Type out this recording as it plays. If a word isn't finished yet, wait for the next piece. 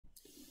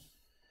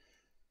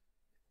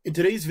In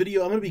today's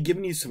video, I'm going to be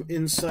giving you some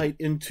insight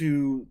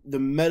into the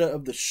meta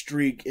of the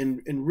streak,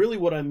 and really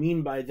what I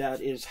mean by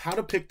that is how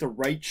to pick the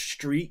right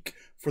streak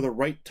for the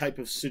right type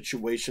of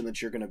situation that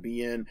you're going to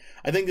be in.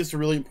 I think this is a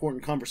really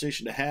important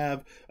conversation to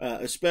have,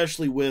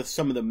 especially with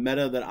some of the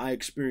meta that I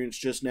experienced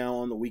just now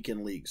on the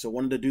weekend league. So I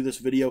wanted to do this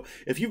video.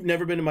 If you've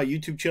never been to my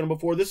YouTube channel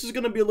before, this is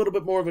going to be a little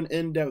bit more of an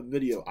in-depth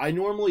video. I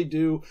normally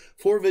do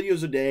 4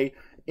 videos a day,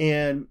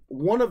 and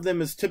one of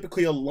them is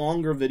typically a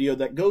longer video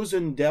that goes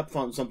in depth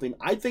on something.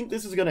 I think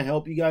this is going to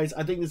help you guys.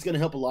 I think this is going to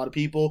help a lot of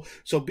people.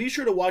 So be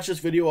sure to watch this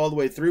video all the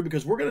way through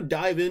because we're going to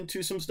dive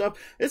into some stuff.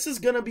 This is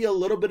going to be a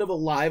little bit of a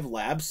live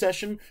lab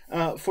session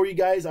for you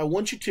guys. I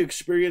want you to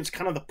experience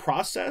kind of the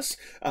process,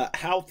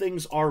 how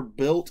things are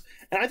built.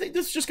 And I think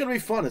this is just going to be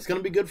fun. It's going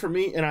to be good for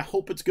me, and I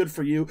hope it's good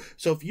for you.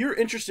 So if you're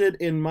interested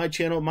in my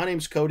channel, my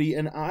name's Cody,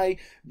 and I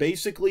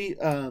basically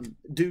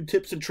do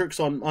tips and tricks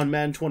on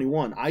Madden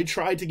 21. I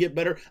try to get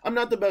better. I'm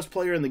not the best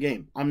player in the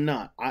game. I'm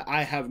not.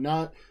 I have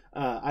not.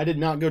 I did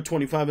not go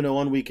 25-0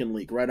 on weekend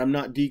league, right? I'm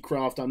not D.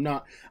 Croft. I'm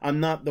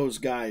not those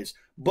guys.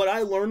 But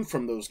I learned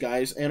from those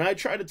guys, and I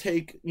try to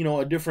take,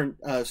 a different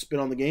spin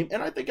on the game,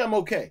 and I think I'm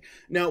okay.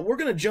 Now, we're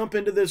going to jump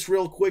into this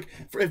real quick.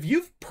 If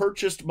you've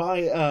purchased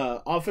my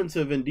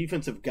offensive and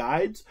defensive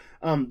guides,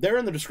 they're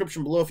in the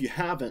description below if you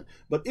haven't.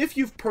 But if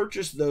you've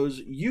purchased those,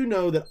 you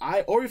know that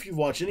or if you've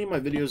watched any of my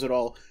videos at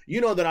all, you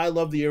know that I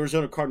love the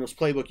Arizona Cardinals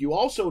playbook. You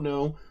also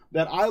know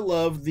that I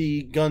love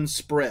the gun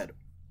spread.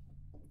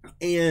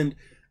 And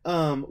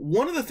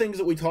one of the things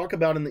that we talk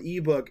about in the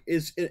ebook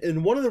is,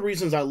 and one of the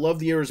reasons I love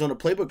the Arizona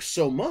playbook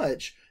so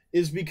much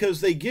is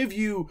because they give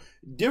you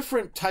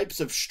different types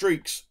of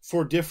streaks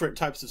for different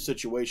types of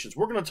situations.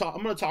 I'm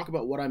going to talk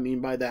about what I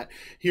mean by that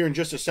here in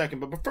just a second.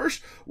 But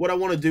first, what I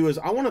want to do is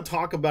I want to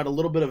talk about a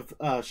little bit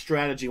of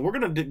strategy. We're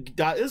going to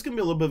this is going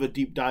to be a little bit of a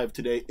deep dive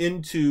today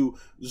into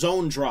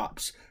zone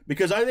drops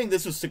because I think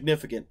this is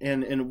significant.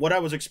 And what I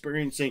was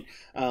experiencing,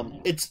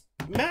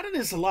 Madden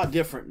is a lot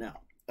different now.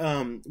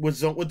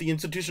 With the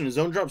institution of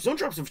zone drops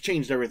have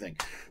changed everything.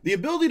 The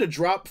ability to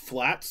drop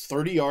flats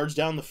 30 yards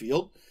down the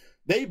field,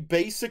 they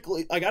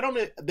basically, they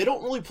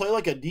don't really play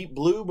like a deep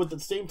blue, but at the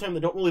same time, they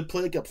don't really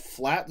play like a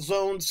flat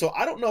zone. So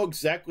I don't know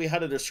exactly how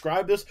to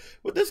describe this,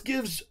 but this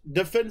gives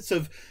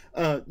defensive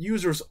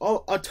users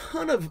a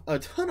ton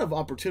of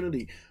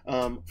opportunity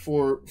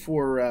for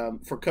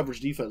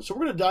coverage defense. So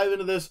we're going to dive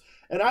into this,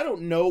 and I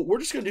don't know, we're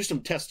just going to do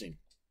some testing,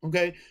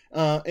 okay,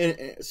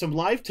 and some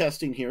live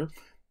testing here,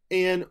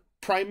 and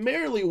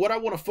primarily what I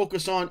want to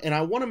focus on, and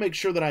I want to make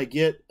sure that I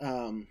get,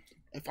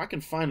 if I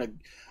can find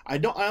I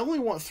only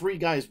want 3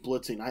 guys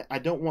blitzing. I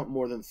don't want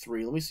more than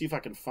 3. Let me see if I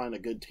can find a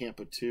good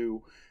Tampa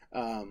 2,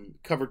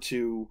 cover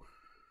 2.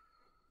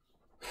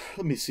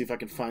 Let me see if I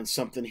can find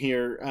something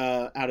here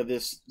out of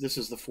this. This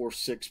is the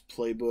 4-6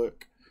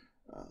 playbook.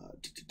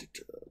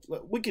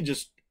 We could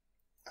just,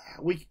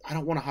 I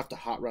don't want to have to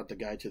hot route the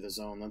guy to the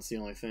zone. That's the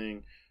only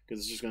thing, because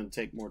it's just going to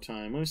take more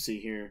time. Let me see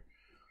here.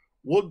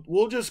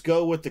 We'll just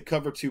go with the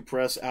cover 2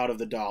 press out of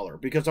the dollar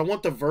because I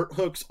want the vert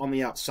hooks on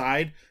the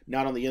outside,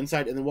 not on the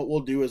inside. And then what we'll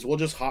do is we'll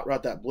just hot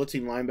route that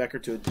blitzing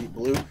linebacker to a deep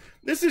blue.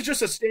 This is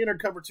just a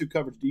standard cover 2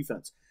 coverage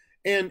defense.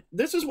 And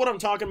this is what I'm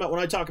talking about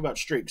when I talk about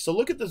streaks. So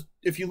look at this.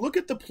 If you look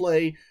at the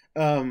play,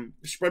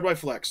 spread by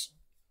flex,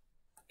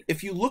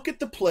 if you look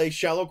at the play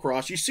shallow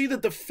cross, you see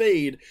that the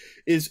fade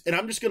is, and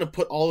I'm just going to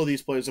put all of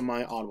these plays in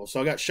my audible. So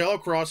I got shallow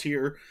cross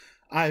here.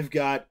 I've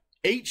got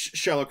H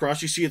shallow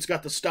cross. You see it's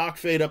got the stock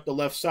fade up the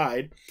left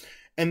side.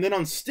 And then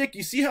on stick,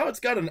 you see how it's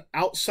got an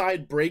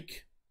outside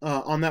break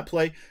on that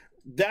play?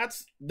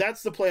 That's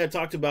the play I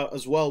talked about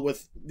as well,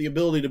 with the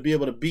ability to be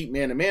able to beat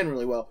man-to-man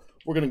really well.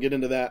 We're going to get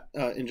into that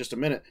in just a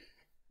minute.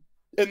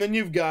 And then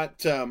you've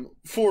got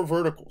 4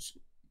 verticals,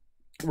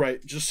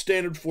 right? Just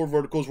standard 4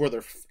 verticals where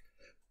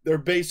they're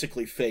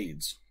basically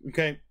fades,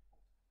 okay?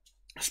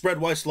 Spread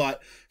Y slot,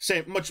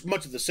 same, much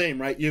of the same,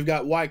 right? You've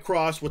got Y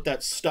cross with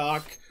that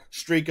stock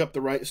streak up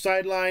the right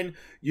sideline.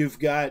 You've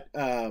got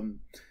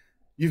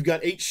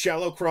H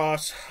shallow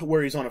cross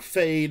where he's on a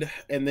fade,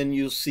 and then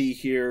you'll see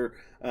here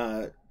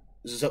this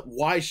is a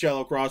Y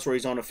shallow cross where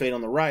he's on a fade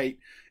on the right,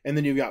 and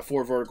then you've got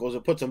 4 verticals.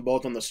 It puts them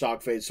both on the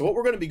stock fade. So what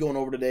we're going to be going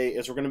over today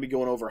is we're going to be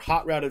going over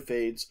hot routed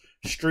fades,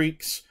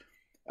 streaks,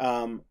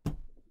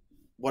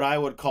 what I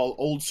would call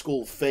old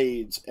school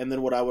fades, and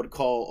then what I would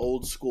call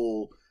old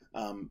school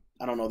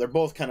I don't know. They're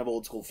both kind of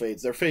old school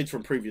fades. They're fades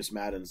from previous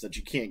Maddens that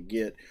you can't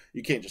get.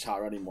 You can't just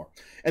hot route anymore.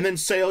 And then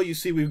sail, you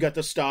see we've got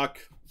the stock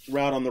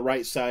route on the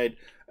right side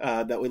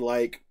that we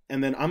like.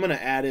 And then I'm going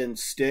to add in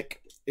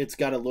stick. It's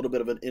got a little bit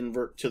of an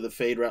invert to the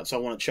fade route, so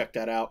I want to check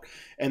that out.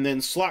 And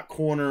then slot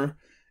corner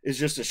is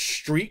just a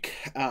streak.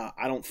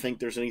 I don't think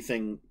there's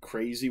anything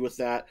crazy with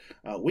that.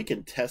 We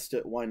can test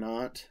it. Why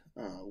not?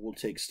 We'll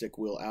take stick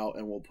wheel out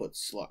and we'll put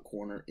slot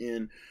corner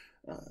in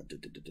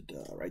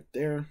right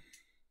there.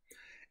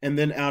 And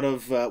then out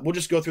of, we'll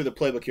just go through the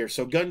playbook here.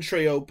 So gun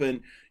tray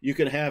open, you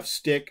can have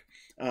stick.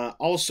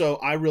 Also,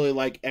 I really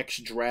like X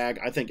drag.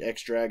 I think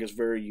X drag is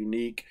very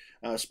unique.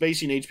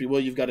 Spacing HP, well,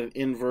 you've got an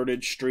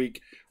inverted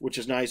streak, which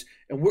is nice.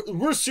 And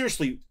we're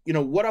seriously, you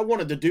know, what I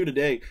wanted to do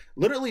today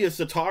literally is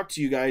to talk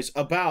to you guys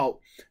about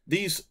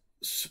these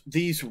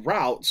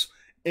routes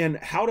and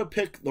how to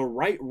pick the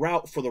right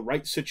route for the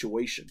right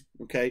situation.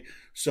 Okay,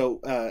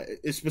 so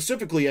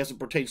specifically as it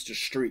pertains to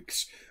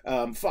streaks.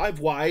 5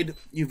 wide,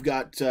 you've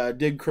got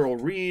dig, curl,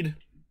 read.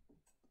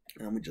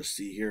 Let me just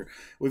see here.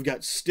 We've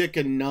got stick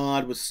and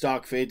nod with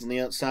stock fades on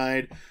the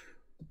outside.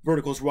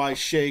 Verticals, rise,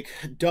 shake.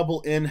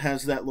 Double N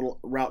has that little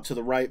route to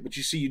the right, but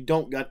you see you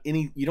don't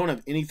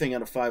have anything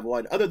out of 5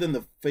 wide other than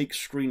the fake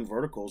screen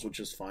verticals,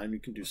 which is fine. You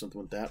can do something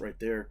with that right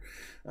there.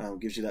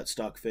 Gives you that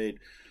stock fade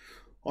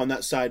on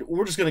that side.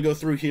 We're just going to go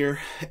through here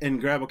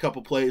and grab a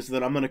couple plays,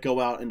 then I'm going to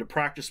go out into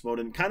practice mode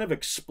and kind of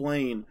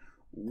explain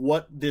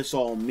what this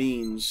all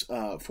means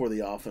for the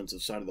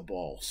offensive side of the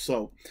ball.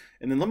 So,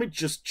 and then let me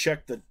just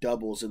check the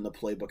doubles in the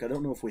playbook. I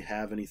don't know if we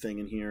have anything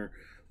in here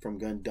from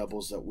gun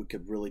doubles that we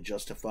could really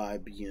justify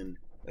being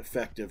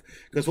effective,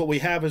 because what we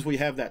have is we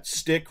have that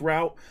stick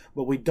route,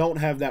 but we don't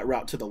have that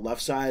route to the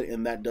left side,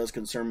 and that does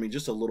concern me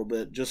just a little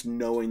bit, just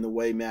knowing the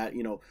way Matt,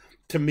 you know,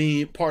 to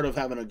me, part of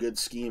having a good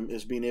scheme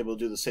is being able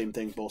to do the same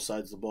thing both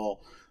sides of the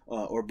ball,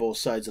 or both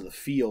sides of the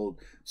field,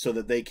 so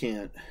that they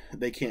can't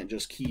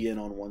just key in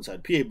on one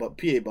side. PA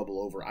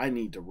bubble over. I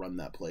need to run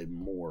that play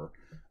more.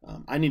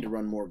 I need to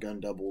run more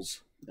gun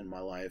doubles in my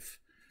life.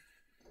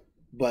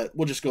 But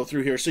we'll just go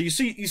through here. So you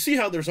see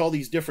how there's all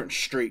these different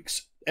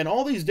streaks, and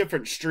all these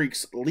different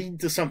streaks lead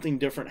to something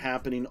different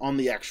happening on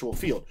the actual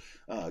field.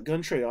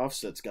 Gun tray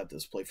offset's got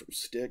this play from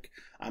stick.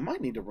 I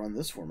might need to run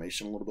this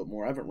formation a little bit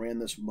more. I haven't ran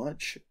this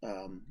much.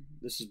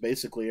 This is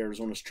basically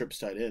Arizona's trips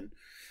tight end.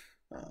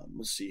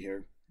 Let's see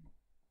here.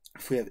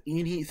 If we have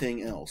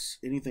anything else.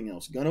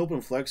 Gun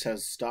open flex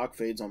has stock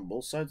fades on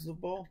both sides of the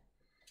ball.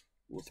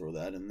 We'll throw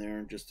that in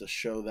there just to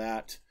show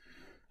that.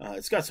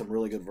 It's got some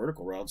really good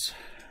vertical routes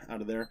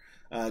out of there.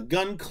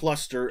 Gun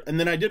cluster, and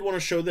then I did want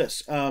to show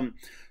this.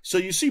 So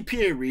you see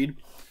PA read,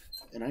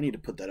 and I need to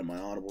put that in my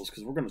audibles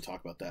because we're going to talk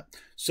about that.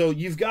 So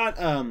you've got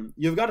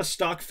a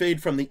stock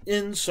fade from the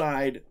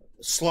inside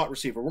slot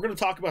receiver. We're going to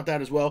talk about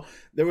that as well.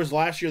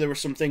 Last year there were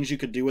some things you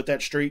could do with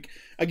that streak.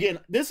 Again,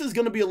 this is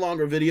going to be a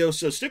longer video,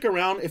 so stick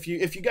around. If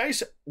you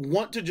guys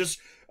want to just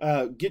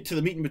get to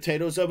the meat and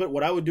potatoes of it,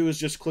 what I would do is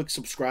just click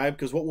subscribe,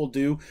 because what we'll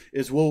do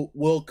is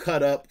we'll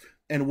cut up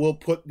and we'll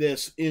put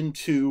this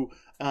into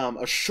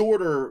a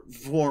shorter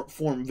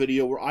form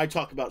video where I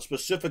talk about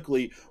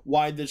specifically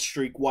why this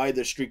streak,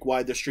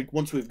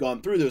 once we've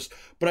gone through this.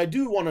 But I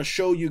do want to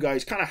show you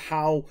guys kind of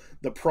how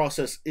the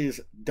process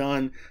is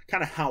done,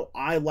 kind of how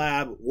I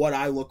lab, what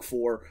I look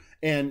for,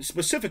 and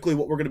specifically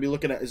what we're going to be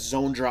looking at is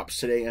zone drops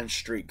today and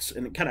streaks,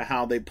 and kind of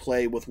how they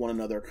play with one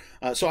another.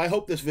 So I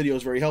hope this video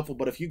is very helpful.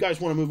 But if you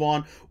guys want to move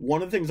on,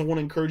 one of the things I want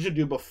to encourage you to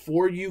do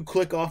before you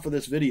click off of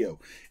this video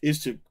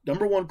is to,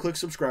 number one, click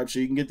subscribe so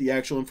you can get the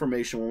actual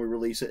information when we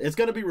release it. It's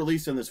going to be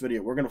released in this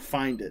video. We're going to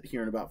find it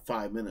here in about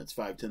 10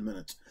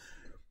 minutes.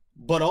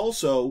 But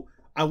also,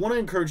 I want to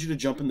encourage you to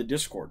jump in the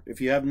Discord.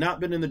 If you have not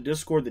been in the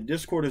Discord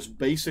is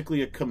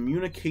basically a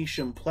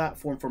communication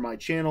platform for my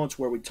channel. It's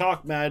where we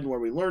talk Madden, where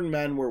we learn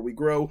Madden, where we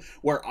grow,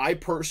 where I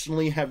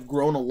personally have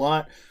grown a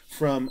lot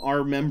from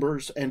our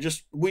members, and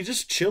we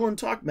just chill and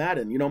talk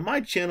Madden. You know, my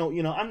channel,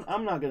 you know,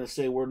 I'm not going to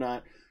say we're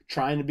not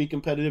trying to be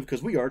competitive,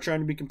 because we are trying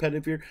to be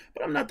competitive here,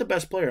 but I'm not the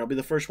best player. I'll be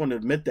the first one to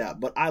admit that,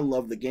 but I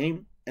love the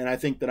game, and I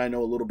think that I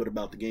know a little bit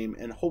about the game,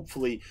 and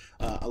hopefully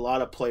a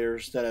lot of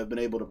players that I've been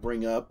able to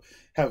bring up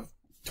have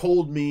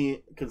told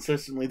me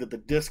consistently that the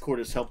Discord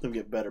has helped them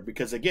get better.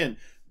 Because again,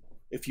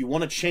 if you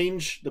want to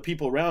change the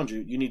people around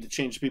you, you need to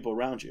change the people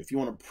around you. If you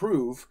want to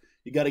improve,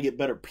 you got to get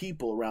better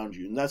people around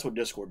you, and that's what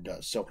Discord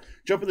does. So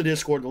jump in the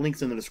Discord. The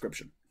link's in the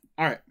description.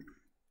 All right.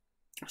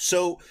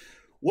 So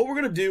what we're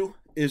going to do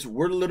is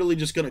we're literally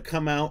just going to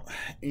come out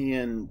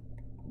and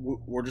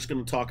we're just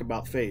going to talk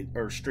about fade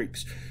or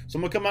streaks. So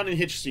I'm going to come out and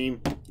hitch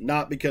seam,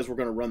 not because we're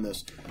going to run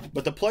this,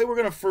 but the play we're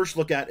going to first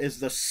look at is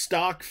the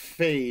stock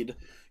fade.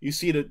 You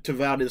see to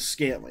Valdez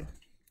Scantling.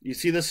 You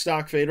see this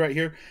stock fade right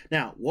here.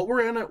 Now, what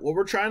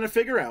we're trying to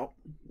figure out,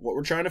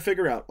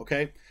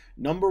 okay?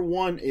 Number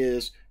one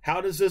is,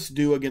 how does this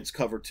do against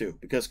cover 2?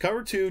 Because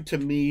cover 2, to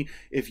me,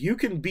 if you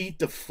can beat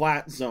the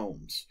flat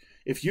zones,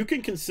 if you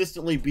can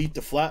consistently beat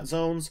the flat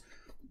zones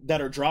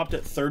that are dropped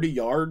at 30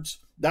 yards,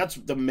 that's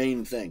the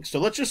main thing. So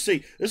let's just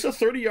see. This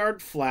is a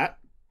 30-yard flat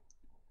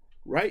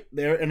right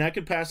there, and I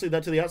could pass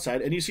that to the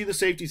outside, and you see the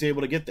safety's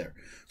able to get there.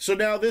 So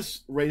now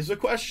this raises a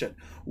question.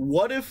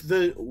 What if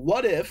the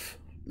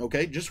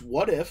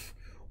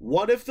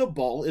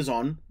ball is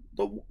on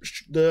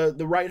the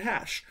right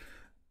hash,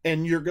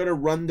 and you're going to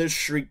run this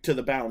streak to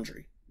the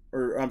boundary,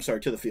 or I'm sorry,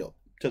 to the field,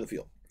 to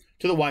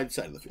the wide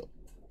side of the field,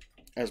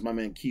 as my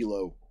man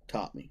Kilo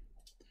taught me.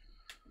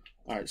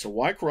 All right, so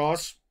Y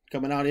cross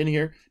coming out in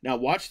here. Now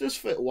watch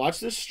this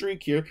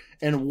streak here,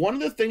 and one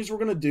of the things we're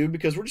going to do,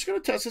 because we're just going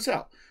to test this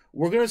out,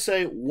 we're going to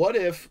say, what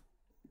if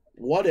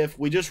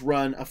we just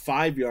run a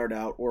 5-yard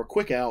out or a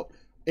quick out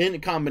in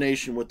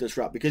combination with this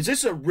route, because this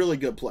is a really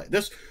good play.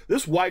 This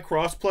Y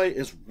cross play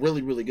is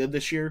really, really good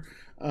this year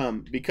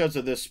because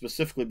of this,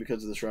 specifically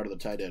because of this route of the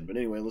tight end. But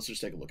anyway, let's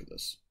just take a look at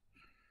this.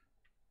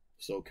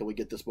 So can we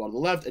get this ball to the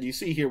left? And you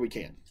see here we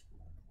can.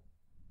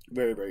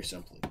 Very, very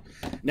simply.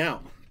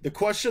 Now, the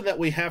question that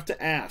we have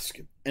to ask,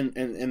 and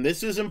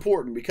this is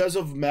important because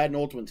of Madden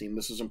Ultimate Team,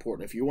 this is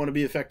important. If you want to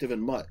be effective in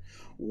MUT,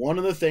 one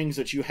of the things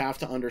that you have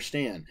to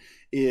understand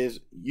is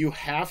you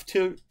have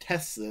to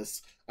test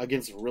this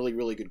against really,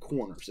 really good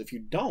corners. If you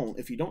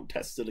don't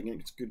test it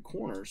against good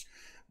corners,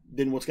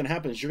 then what's going to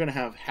happen is you're going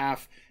to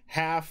have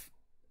half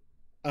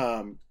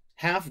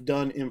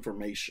done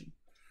information.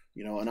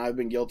 You know, and I've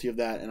been guilty of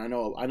that, and I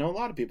know a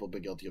lot of people have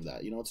been guilty of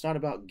that. You know, it's not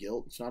about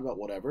guilt, it's not about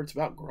whatever, it's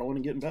about growing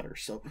and getting better.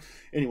 So,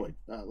 anyway,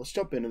 let's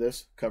jump into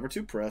this. Cover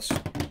 2 press.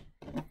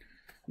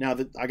 Now,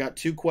 I got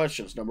 2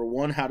 questions. Number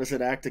 1, how does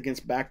it act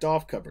against backed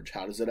off coverage?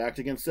 How does it act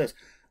against this?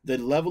 The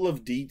level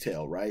of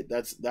detail, right?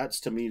 That's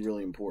to me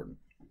really important.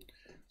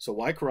 So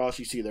Y cross,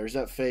 you see there's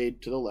that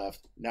fade to the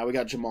left. Now we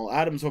got Jamal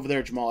Adams over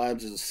there. Jamal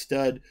Adams is a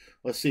stud.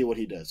 Let's see what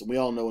he does. And we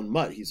all know in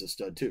MUT he's a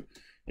stud too.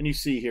 And you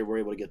see here we're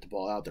able to get the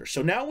ball out there.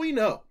 So now we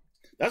know.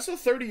 That's a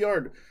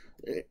 30-yard,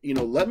 you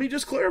know, let me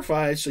just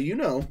clarify so you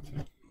know.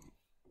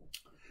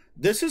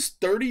 This is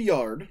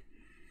 30-yard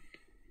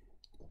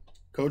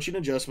coaching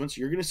adjustments.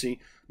 You're going to see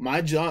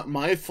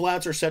my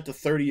flats are set to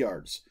 30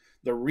 yards.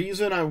 The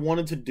reason I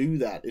wanted to do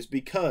that is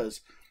because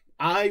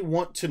I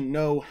want to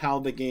know how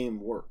the game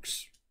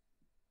works,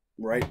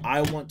 right?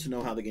 I want to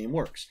know how the game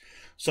works.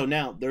 So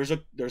now there's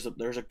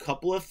a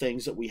couple of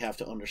things that we have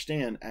to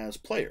understand as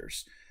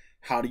players.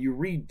 How do you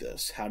read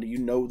this? How do you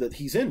know that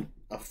he's in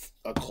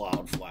a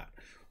cloud flat?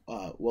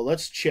 Well,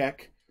 let's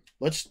check.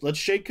 Let's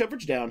shade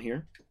coverage down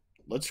here.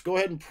 Let's go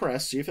ahead and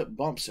press, see if it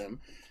bumps him.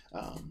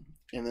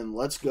 And then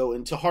let's go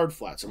into hard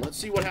flats, and let's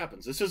see what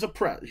happens. This is a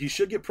press. He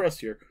should get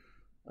pressed here.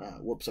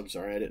 Whoops, I'm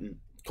sorry. I didn't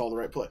call the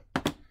right play.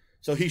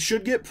 So he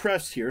should get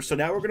pressed here. So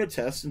now we're going to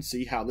test and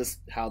see how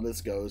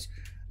this goes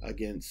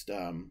against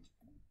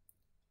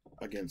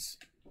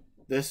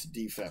this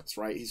defense,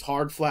 right? He's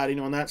hard flatting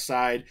on that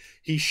side.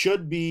 He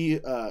should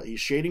be, he's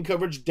shading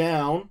coverage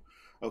down,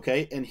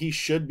 okay? And he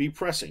should be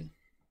pressing,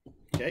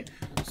 okay?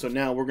 So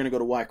now we're going to go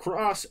to Y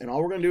cross, and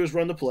all we're going to do is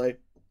run the play.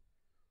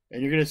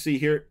 And you're going to see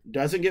here,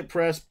 doesn't get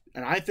pressed,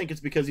 and I think it's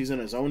because he's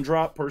in a zone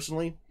drop,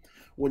 personally.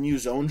 When you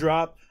zone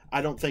drop,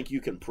 I don't think you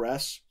can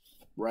press,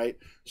 right?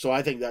 So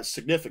I think that's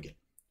significant.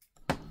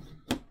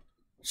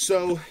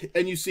 So,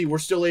 and you see, we're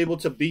still able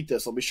to beat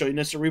this. Let me show you in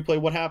instant replay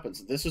what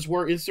happens. This is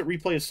where instant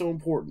replay is so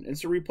important.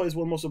 Instant replay is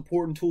one of the most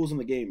important tools in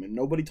the game, and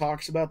nobody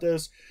talks about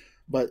this,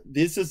 but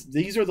these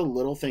are the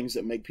little things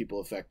that make people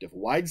effective.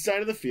 Wide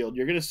side of the field,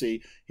 you're going to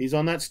see he's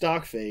on that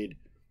stock fade,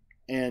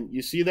 and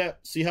you see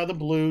how the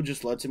blue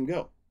just lets him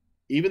go.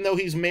 Even though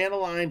he's man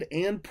aligned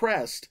and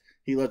pressed,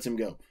 he lets him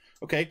go.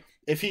 Okay,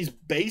 if he's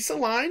base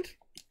aligned,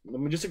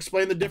 let me just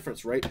explain the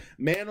difference, right?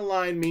 Man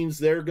aligned means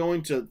they're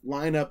going to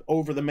line up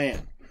over the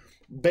man.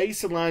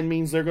 Base align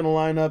means they're going to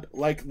line up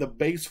like the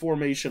base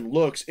formation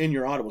looks in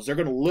your audibles. They're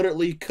going to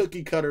literally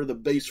cookie cutter the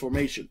base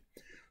formation.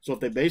 So if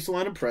they base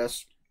align and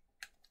press,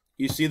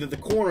 you see that the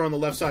corner on the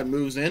left side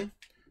moves in.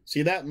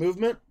 See that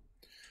movement?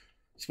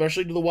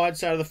 Especially to the wide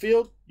side of the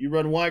field. You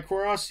run Y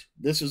cross,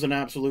 this is an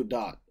absolute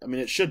dot. I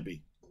mean, it should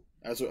be.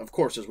 Of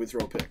course, as we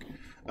throw a pick.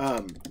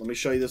 Let me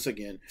show you this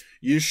again.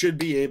 You should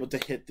be able to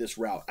hit this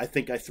route. I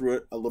think I threw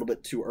it a little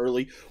bit too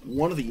early.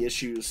 One of the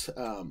issues...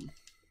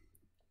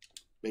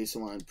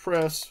 baseline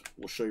press,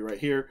 we'll show you right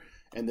here,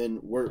 and then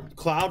we're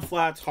cloud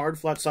flats, hard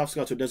flats, soft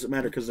scouts, so it doesn't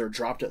matter because they're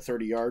dropped at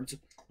 30 yards,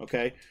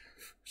 okay?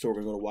 So we're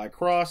going to go to Y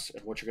cross,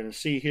 and what you're going to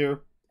see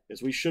here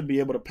is we should be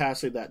able to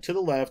pass that to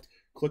the left,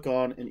 click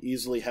on, and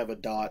easily have a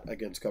dot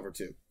against cover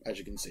 2, as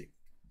you can see,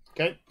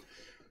 okay?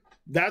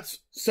 That's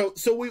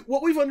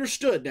what we've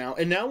understood now,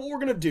 and now what we're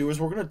going to do is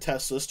we're going to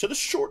test this to the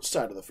short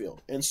side of the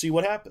field and see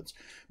what happens,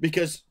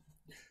 because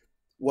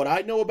what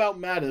I know about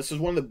Madden, this is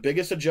one of the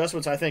biggest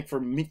adjustments, I think, for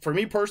me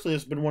personally,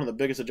 this has been one of the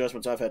biggest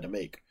adjustments I've had to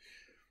make.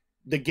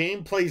 The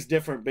game plays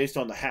different based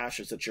on the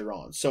hashes that you're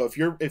on. So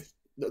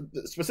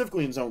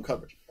specifically in zone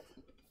coverage,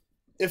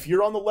 if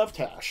you're on the left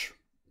hash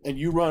and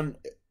you run,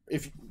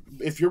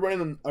 if you're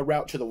running a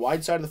route to the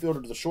wide side of the field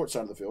or to the short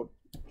side of the field,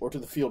 or to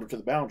the field or to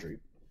the boundary,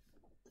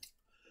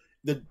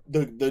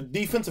 the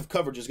defensive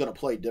coverage is going to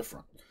play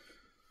different.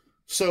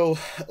 So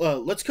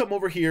let's come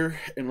over here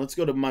and let's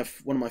go to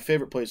one of my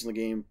favorite plays in the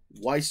game,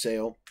 Y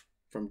sail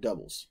from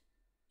doubles.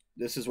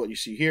 This is what you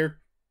see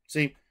here.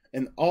 See,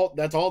 and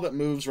that's all that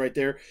moves right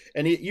there.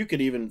 And you could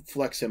even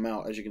flex him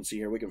out, as you can see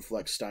here. We can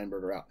flex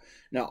Steinberger out.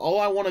 Now, all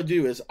I want to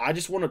do is I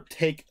just want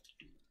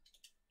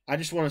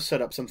to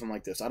set up something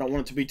like this. I don't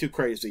want it to be too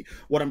crazy.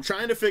 What I'm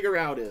trying to figure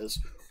out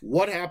is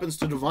what happens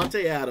to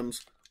Davante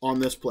Adams on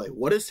this play.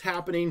 What is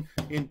happening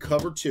in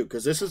cover 2?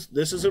 Because this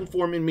is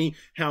informing me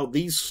how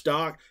these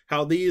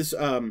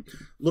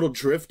little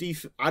drifty,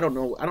 I don't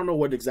know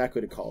what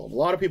exactly to call them. A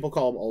lot of people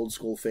call them old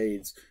school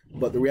fades,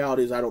 but the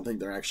reality is I don't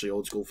think they're actually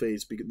old school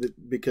fades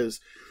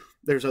because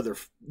There's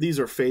these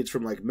are fades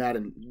from like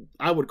Madden.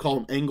 I would call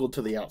them angled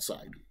to the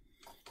outside.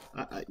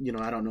 I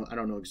don't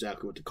know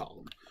exactly what to call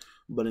them.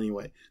 But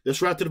anyway,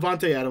 this route to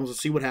Davante Adams,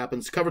 let's see what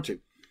happens. Cover 2.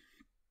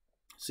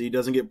 See, he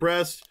doesn't get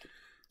pressed.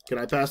 Can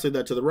I pass lead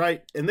that to the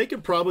right? And they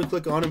could probably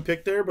click on and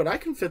pick there, but I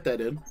can fit that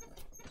in.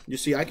 You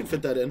see, I can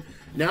fit that in.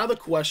 Now the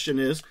question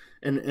is,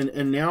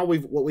 and now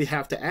what we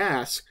have to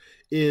ask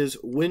is,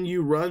 when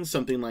you run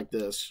something like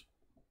this,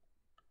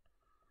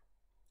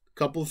 a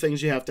couple of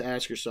things you have to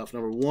ask yourself.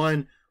 Number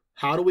one,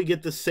 how do we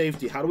get the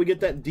safety? How do we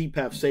get that deep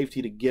half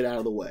safety to get out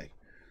of the way?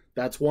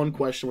 That's one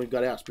question we've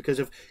got to ask. Because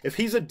if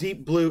he's a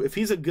deep blue, if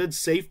he's a good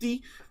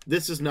safety,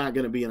 this is not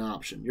going to be an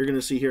option. You're going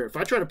to see here, if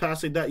I try to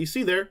pass lead that, you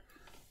see there,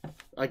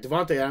 like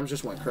Davante Adams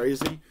just went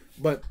crazy,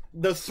 but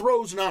the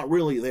throw's not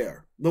really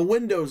there. The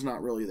window's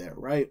not really there,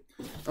 right?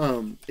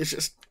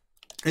 It's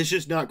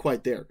just not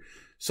quite there.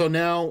 So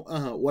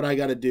now what I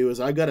got to do is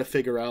I got to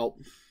figure out,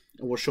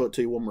 and we'll show it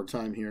to you one more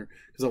time here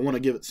because I want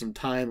to give it some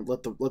time,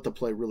 let the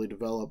play really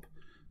develop.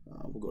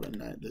 We'll go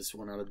to this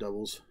one out of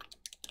doubles.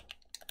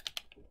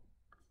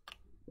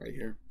 Right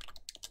here.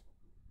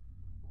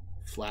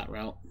 Flat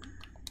route.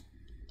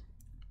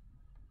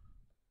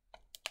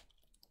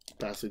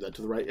 Pass lead that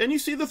to the right. And you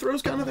see the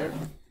throw's kind of there.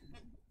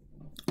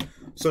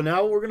 So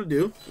now what we're going to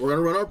do, we're going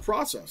to run our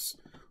process.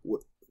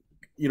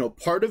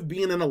 Part of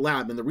being in a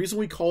lab, and the reason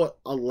we call it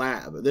a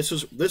lab, this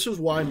is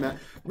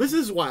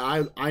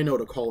why I know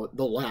to call it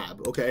the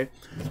lab, okay?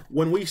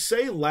 When we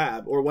say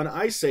lab, or when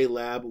I say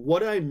lab,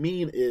 what I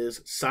mean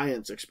is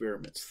science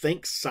experiments.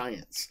 Think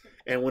science.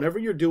 And whenever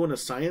you're doing a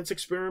science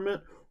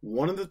experiment,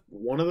 one of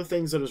the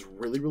things that is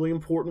really, really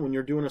important when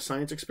you're doing a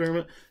science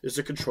experiment is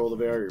to control the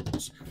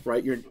variables,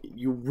 right?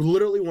 You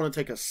literally want to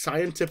take a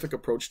scientific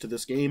approach to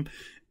this game,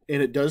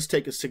 and it does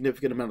take a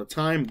significant amount of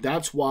time.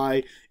 That's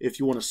why, if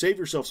you want to save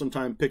yourself some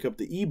time, pick up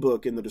the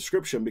ebook in the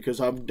description, because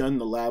I've done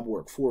the lab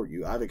work for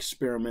you. I've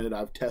experimented,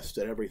 I've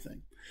tested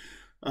everything.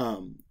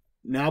 Now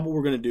what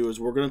we're going to do is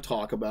we're going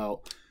to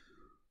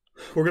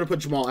put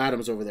Jamal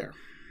Adams over there,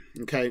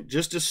 okay,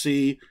 just to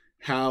see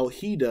how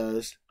he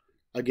does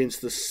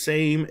against the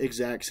same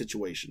exact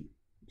situation.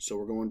 So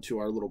we're going to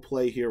our little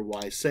play here,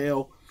 Y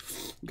sail.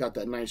 Got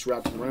that nice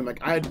route to the running back.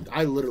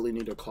 I literally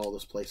need to call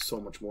this play so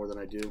much more than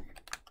I do.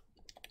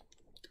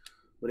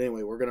 But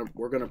anyway,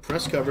 we're gonna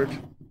press coverage,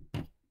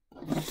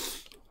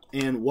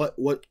 and what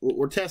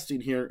we're testing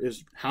here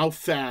is how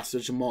fast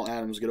does Jamal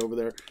Adams get over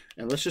there.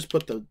 And let's just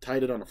put the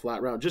tight end on a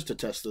flat route just to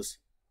test this.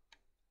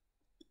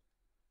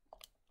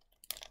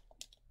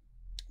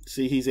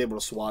 See, he's able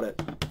to swat it.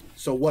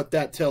 So what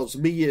that tells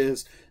me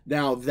is,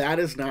 now that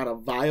is not a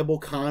viable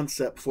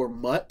concept for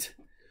Mutt,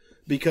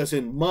 because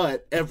in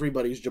Mutt,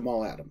 everybody's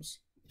Jamal Adams.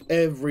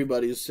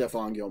 Everybody's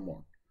Stephon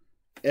Gilmore.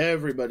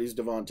 Everybody's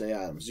Davante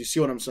Adams. You see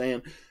what I'm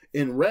saying?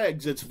 In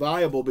regs, it's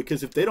viable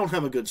because if they don't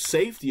have a good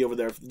safety over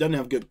there, if it doesn't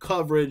have good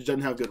coverage,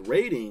 doesn't have good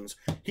ratings,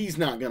 he's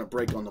not going to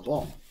break on the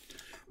ball.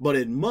 But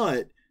in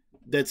Mutt,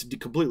 that's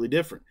completely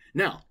different.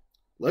 Now,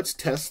 let's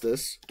test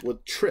this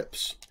with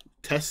trips.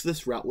 Test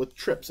this route with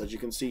trips. As you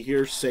can see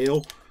here,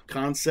 sail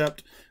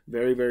concept,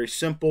 very, very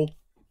simple.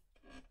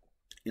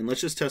 And let's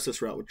just test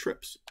this route with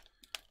trips.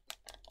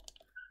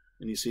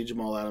 And you see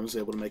Jamal Adams is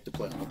able to make the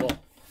play on the ball.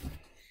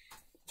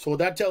 So what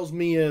that tells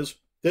me is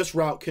this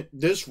route,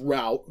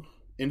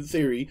 in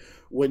theory,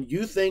 when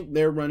you think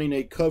they're running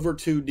a cover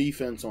 2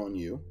 defense on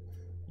you,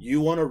 you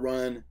want to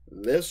run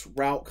this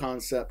route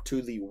concept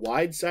to the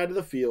wide side of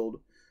the field,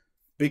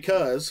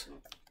 because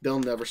they'll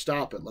never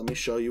stop it. Let me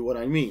show you what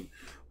I mean.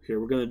 Here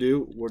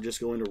we're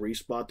just going to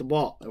respot the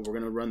ball, and we're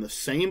going to run the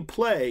same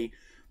play,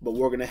 but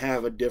we're going to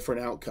have a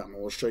different outcome.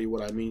 And we'll show you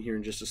what I mean here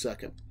in just a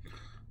second.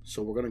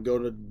 So we're going to go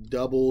to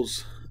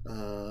doubles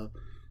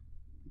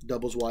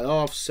Y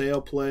off,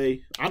 sail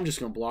play. I'm just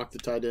going to block the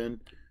tight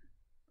end.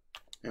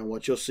 And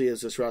what you'll see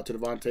is this route to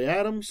Davante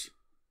Adams.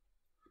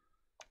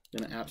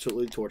 Going to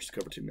absolutely torch the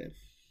cover 2 man.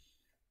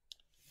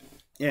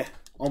 Yeah,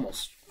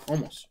 almost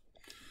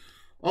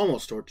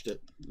torched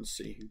it. Let's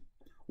see.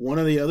 One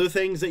of the other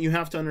things that you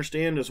have to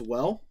understand as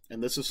well,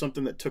 and this is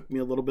something that took me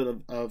a little bit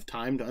of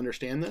time to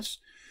understand this,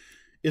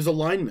 is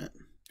alignment.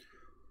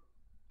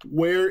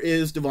 Where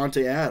is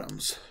Davante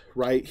Adams,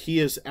 right? He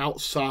is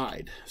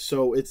outside,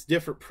 so it's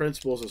different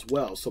principles as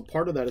well. So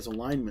part of that is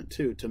alignment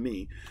too, to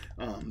me.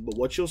 But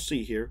what you'll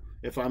see here,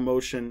 if I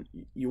motion,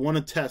 you want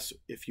to test,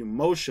 if you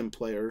motion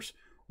players,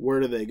 where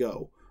do they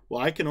go?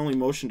 Well, I can only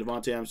motion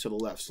Davante Adams to the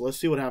left. So let's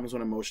see what happens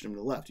when I motion him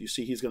to the left. You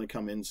see he's going to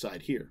come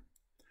inside here.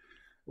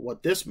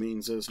 What this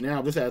means is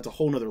now this adds a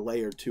whole nother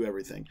layer to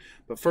everything.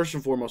 But first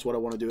and foremost, what I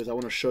want to do is I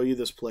want to show you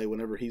this play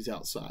whenever he's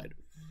outside.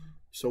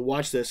 So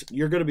watch this.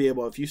 You're going to be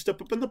able, if you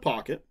step up in the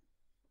pocket,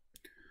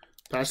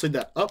 pass lead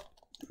that up,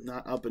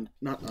 not up,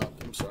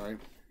 I'm sorry.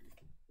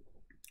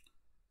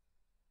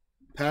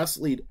 Pass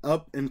lead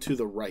up and to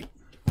the right.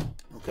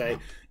 Okay?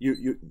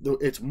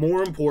 It's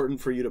more important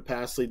for you to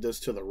pass lead this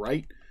to the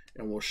right,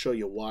 and we'll show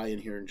you why in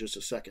here in just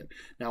a second.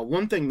 Now,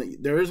 one thing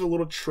that there is a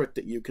little trick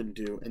that you can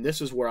do, and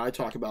this is where I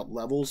talk about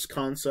levels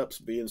concepts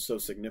being so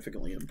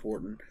significantly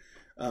important.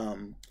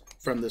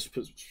 from this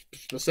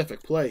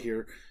specific play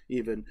here,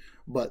 even.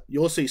 But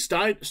you'll see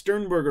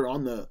Sternberger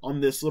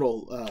on this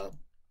little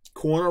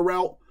corner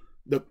route.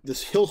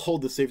 He'll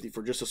hold the safety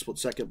for just a split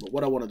second. But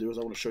what I want to do is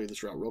I want to show you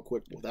this route real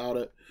quick without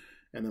it,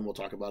 and then we'll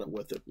talk about it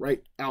with it.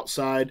 Right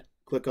outside,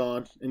 click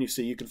on, and you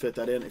see you can fit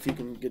that in if you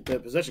can get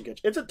that possession catch.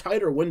 It's a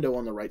tighter window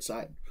on the right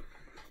side.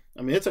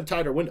 I mean, it's a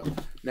tighter window.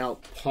 Now,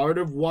 part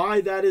of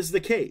why that is the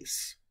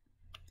case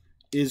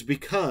is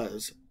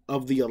because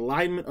of the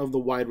alignment of the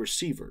wide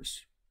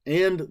receivers,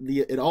 and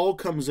it all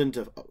comes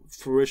into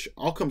fruition,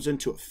 all comes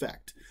into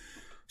effect.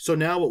 So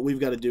now what we've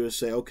got to do is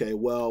say, okay,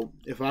 well,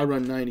 if I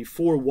run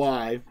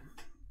 94Y,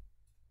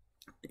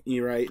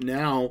 you're right,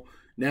 now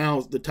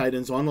the tight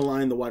end's on the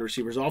line, the wide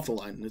receiver's off the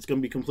line, and it's going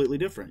to be completely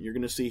different. You're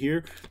going to see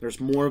here, there's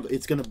more of,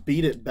 it's going to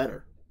beat it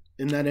better.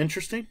 Isn't that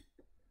interesting?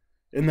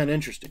 Isn't that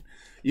interesting?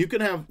 You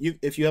can have,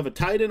 if you have a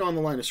tight end on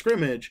the line of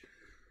scrimmage,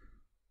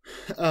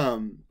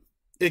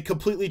 it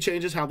completely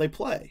changes how they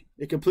play.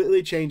 It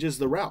completely changes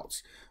the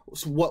routes.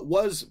 So what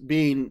was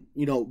being,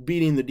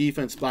 beating the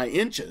defense by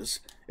inches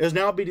is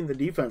now beating the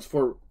defense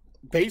for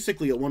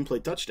basically a one-play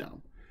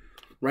touchdown,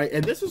 right?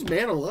 And this is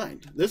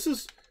man-aligned. This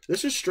is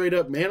straight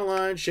up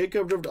man-aligned,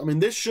 shake-up. I mean,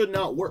 this should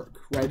not work,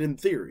 right, in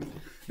theory,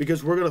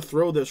 because we're going to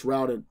throw this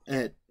route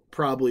at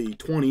probably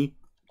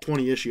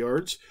 20-ish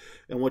yards.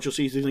 And what you'll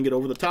see is he's going to get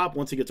over the top.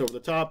 Once he gets over the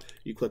top,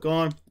 you click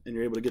on, and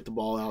you're able to get the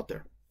ball out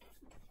there.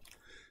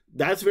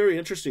 That's very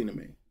interesting to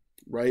me,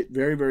 right?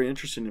 Very, very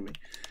interesting to me.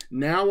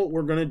 Now what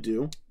we're going to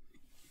do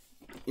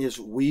is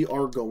we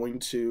are going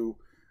to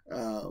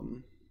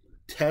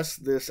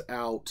test this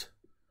out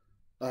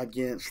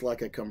against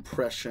like a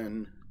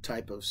compression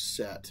type of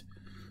set.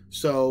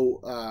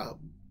 So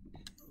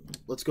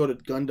let's go to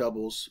gun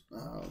doubles,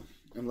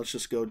 and let's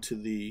just go to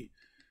the,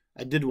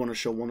 I did want to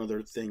show one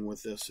other thing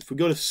with this. If we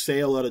go to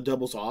sail out of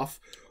doubles off,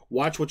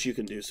 watch what you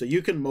can do. So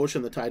you can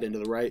motion the tight end to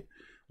the right.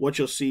 What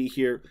you'll see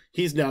here,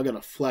 he's now going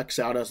to flex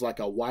out as like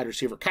a wide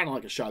receiver, kind of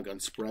like a shotgun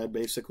spread,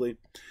 basically.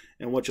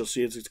 And what you'll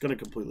see is it's going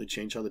to completely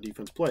change how the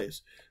defense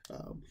plays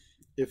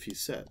if he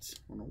sets.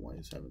 I don't know why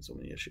he's having so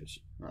many issues.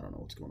 I don't know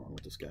what's going on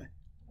with this guy.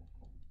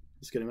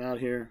 Let's get him out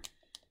here.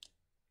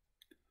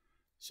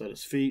 Set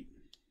his feet.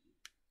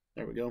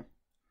 There we go.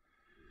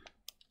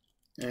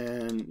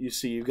 And you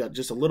see you've got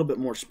just a little bit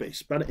more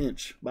space, about an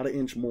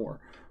inch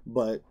more.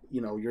 But,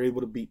 you're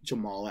able to beat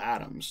Jamal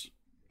Adams.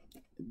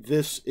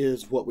 This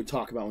is what we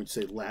talk about when we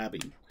say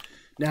labbing.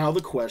 Now the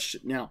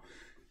question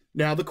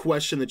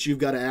that you've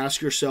got to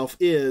ask yourself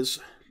is,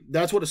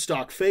 that's what a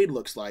stock fade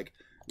looks like.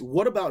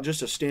 What about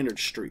just a standard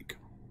streak?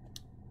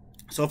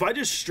 So if I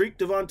just streak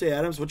Devontae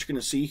Adams, what you're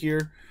going to see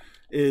here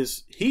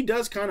is he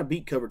does kind of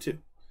beat cover 2.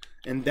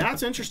 And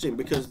that's interesting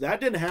because that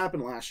didn't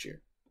happen last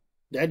year.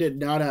 That did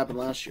not happen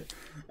last year.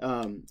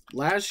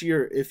 Last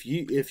year, if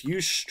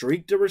you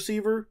streaked a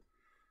receiver,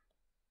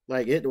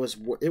 like it was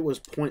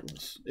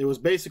pointless. It was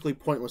basically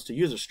pointless to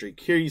use a streak.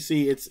 Here you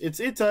see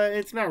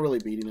it's not really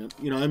beating it.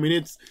 I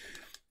mean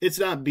it's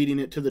not beating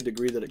it to the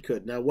degree that it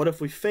could. Now what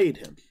if we fade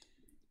him?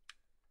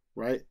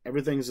 Right?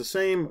 Everything's the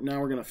same.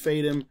 Now we're going to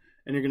fade him,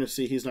 and you're going to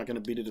see he's not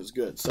going to beat it as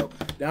good. So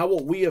now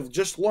what we have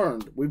just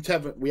learned, we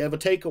have a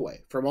takeaway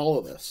from all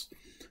of this.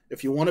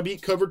 If you want to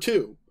beat cover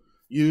 2,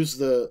 use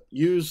the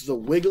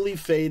wiggly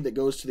fade that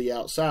goes to the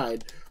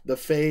outside. The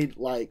fade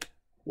like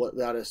what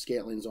that is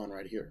Scantling's on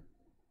right here.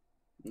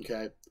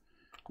 Okay.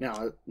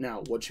 Now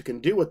what you can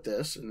do with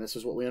this, and this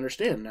is what we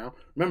understand now.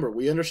 Remember,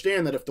 we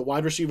understand that if the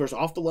wide receiver is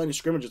off the line of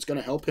scrimmage, it's going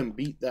to help him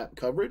beat that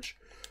coverage.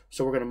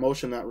 So we're going to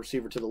motion that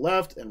receiver to the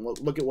left, and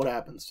look at what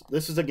happens.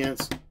 This is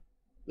against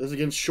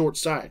short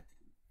side.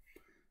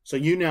 So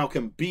you now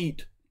can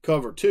beat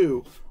cover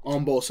 2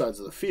 on both sides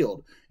of the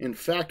field. In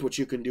fact, what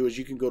you can do is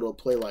you can go to a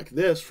play like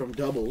this from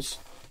doubles.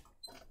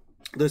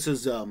 This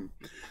is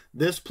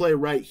this play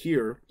right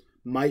here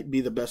might be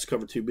the best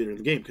cover 2 beater in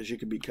the game because you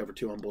can beat cover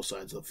 2 on both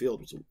sides of the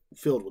field. It's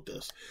filled with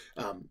this.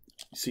 You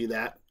see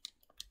that,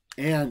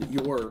 and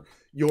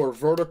your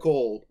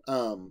vertical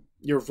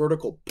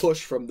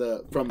push from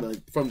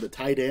the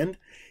tight end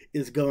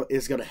is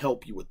gonna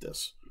help you with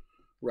this,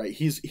 right?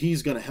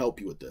 He's gonna help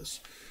you with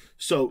this.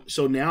 So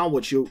now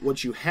what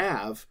you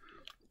have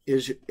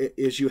is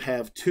you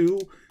have 2,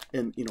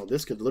 and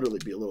this could literally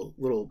be a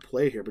little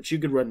play here, but you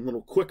could run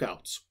little quick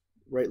outs,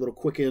 right? Little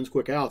quick ins,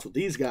 quick outs with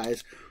these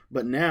guys.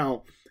 But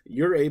now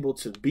you're able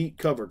to beat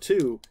cover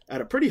 2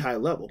 at a pretty high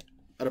level.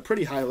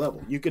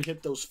 You can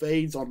hit those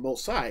fades on both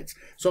sides.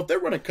 So if they're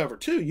running cover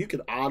 2, you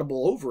could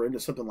audible over into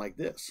something like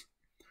this.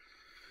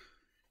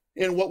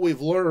 And what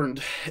we've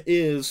learned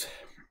is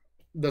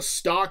the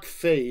stock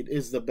fade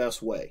is the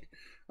best way.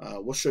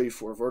 We'll show you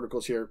 4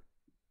 verticals here.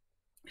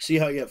 See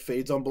how you have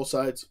fades on both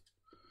sides?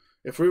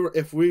 If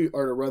we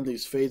are to run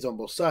these fades on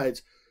both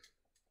sides,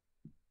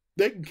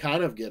 they can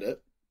kind of get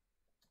it.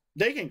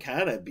 They can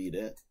kind of beat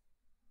it,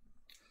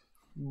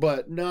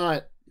 but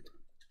not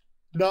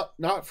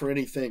for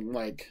anything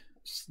like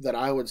that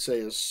I would say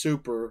is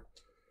super.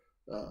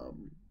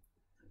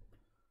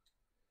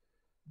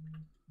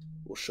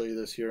 We'll show you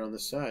this here on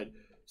this side.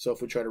 So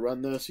if we try to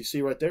run this, you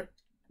see right there,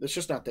 it's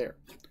just not there.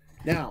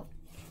 Now,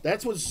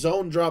 That's what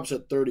zone drops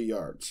at 30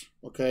 yards.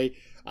 Okay?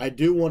 I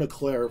do want to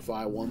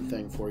clarify one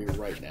thing for you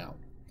right now.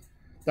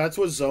 That's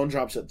what zone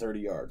drops at 30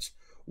 yards.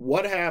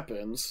 What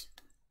happens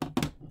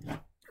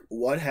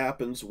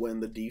when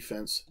the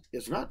defense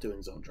is not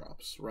doing zone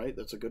drops, right?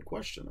 That's a good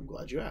question. I'm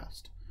glad you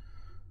asked.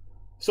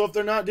 So if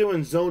they're not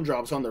doing zone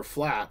drops on their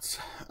flats,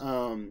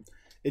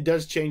 it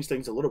does change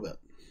things a little bit.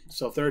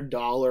 So if they're a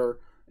dollar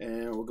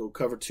and we'll go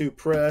cover 2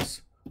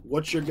 press,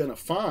 what you're going to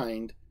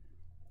find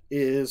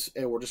is,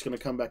 and we're just going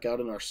to come back out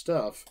in our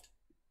stuff,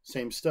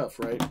 same stuff,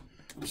 right?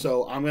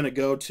 So I'm going to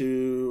go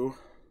to,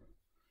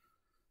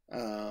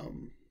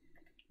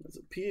 is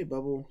it PA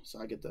bubble? So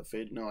I get that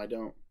fade. No, I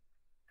don't.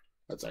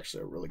 That's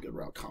actually a really good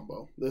route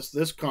combo.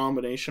 This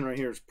combination right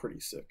here is pretty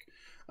sick.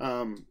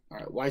 All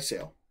right, Y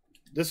sail.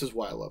 This is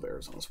why I love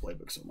Arizona's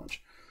playbook so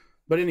much.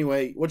 But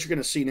anyway, what you're going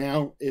to see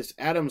now is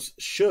Adams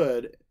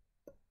should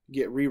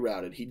get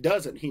rerouted. He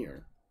doesn't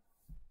here.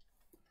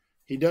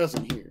 He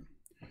doesn't here.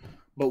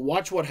 But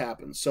watch what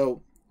happens.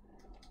 So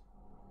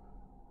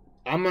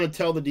I'm going to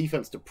tell the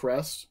defense to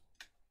press.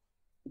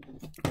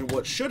 And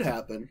what should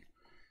happen,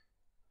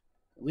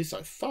 at least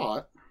I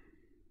thought,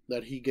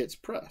 that he gets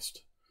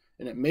pressed.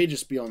 And it may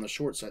just be on the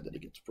short side that he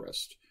gets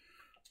pressed.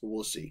 But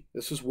we'll see.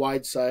 This is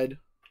wide side.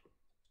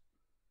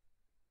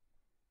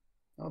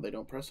 Oh, they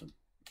don't press him.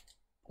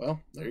 Well,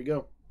 there you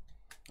go.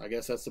 I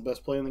guess that's the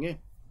best play in the game.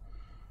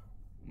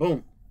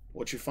 Boom.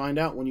 What you find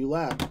out when you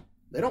lab.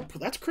 They don't.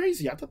 That's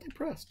crazy. I thought they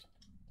pressed.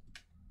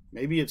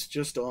 Maybe it's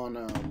just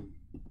on.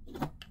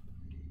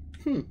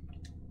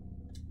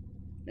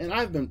 And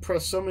I've been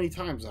pressed so many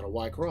times out of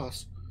Y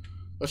cross.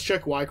 Let's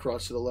check Y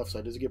cross to the left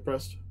side. Does it get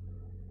pressed?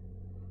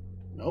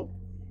 Nope.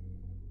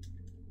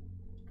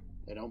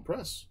 They don't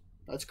press.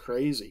 That's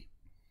crazy.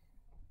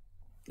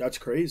 That's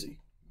crazy.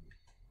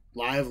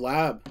 Live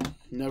lab.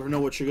 You never know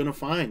what you're going to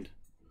find.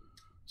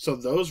 So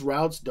those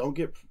routes don't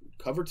get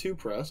cover 2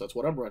 press. That's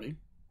what I'm running.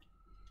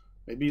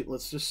 Maybe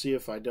let's just see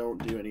if I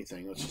don't do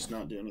anything. Let's just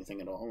not do anything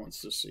at all.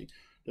 Let's just see.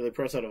 Do they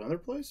press out of another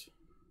place?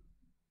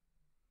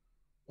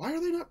 Why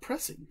are they not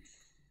pressing?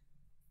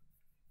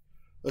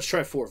 Let's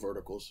try 4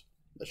 verticals.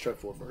 Let's try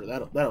 4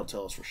 verticals. That'll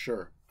tell us for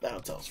sure.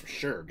 That'll tell us for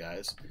sure,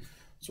 guys.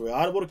 So we're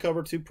audible to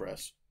cover 2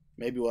 press.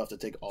 Maybe we'll have to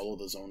take all of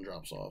the zone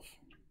drops off.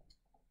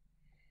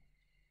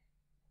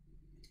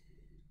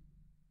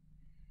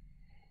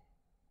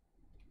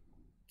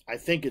 I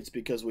think it's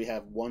because we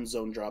have 1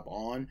 zone drop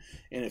on,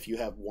 and if you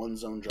have 1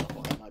 zone drop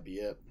on, that might be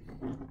it.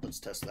 Let's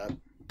test that.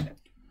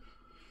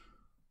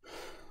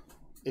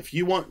 If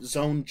you want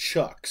zone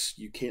chucks,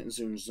 you can't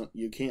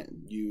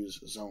use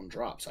zone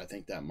drops. I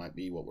think that might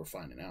be what we're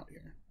finding out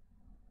here.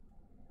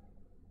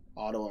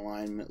 Auto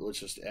alignment, let's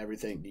just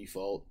everything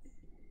default.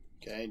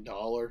 Okay,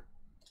 dollar,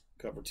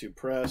 cover 2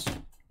 press,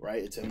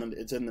 right? It's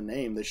in the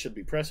name. They should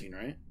be pressing,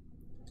 right?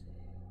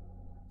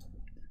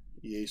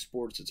 EA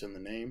Sports, it's in the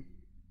name.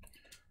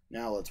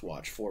 Now let's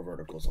watch 4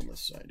 verticals on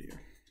this side here.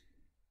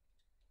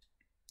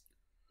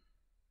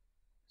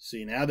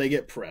 See, now they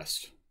get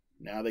pressed.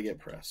 Now they get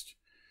pressed.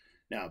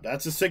 Now,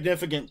 that's a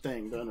significant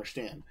thing to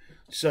understand.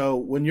 So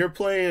when you're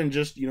playing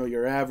just,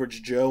 your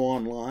average Joe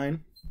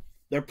online,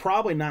 they're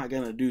probably not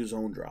going to do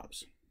zone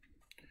drops.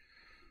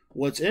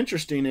 What's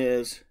interesting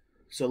is,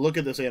 so look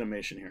at this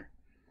animation here.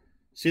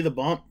 See the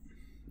bump?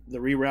 The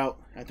reroute?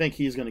 I think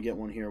he's going to get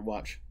one here.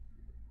 Watch.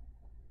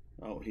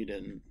 Oh, he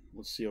didn't.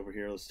 Let's see over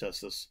here. Let's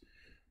test this.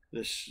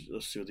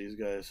 Let's see what these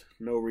guys.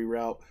 No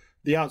reroute.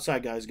 The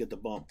outside guys get the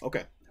bump.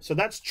 Okay, so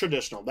that's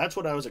traditional. That's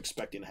what I was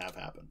expecting to have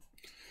happen.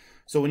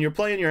 So when you're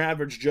playing your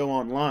average Joe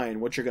online,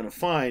 what you're going to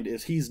find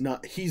is he's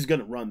going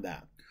to run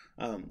that.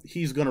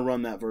 He's going to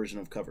run that version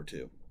of cover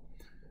 2.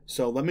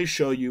 So let me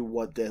show you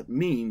what that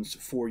means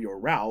for your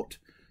route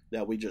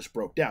that we just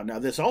broke down. Now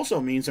this also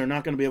means they're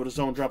not going to be able to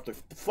zone drop the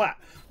flat.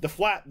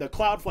 The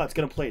cloud flat's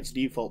going to play its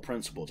default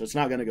principles. It's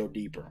not going to go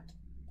deeper.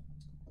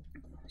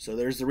 So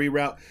there's the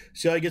reroute.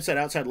 See how he gets that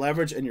outside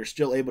leverage and you're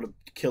still able to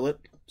kill it?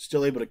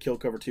 Still able to kill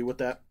cover 2 with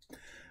that?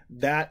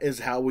 That is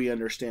how we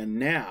understand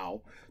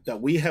now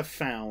that we have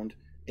found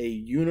a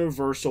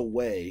universal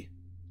way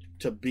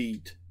to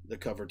beat the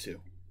cover 2.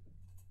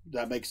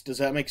 Does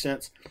that make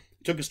sense?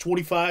 It took us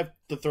 25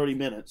 to 30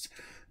 minutes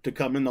to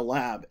come in the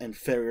lab and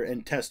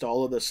test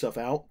all of this stuff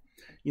out.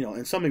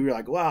 And some of you are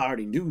like, well, I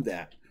already knew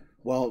that.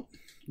 Well,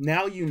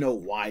 now you know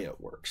why it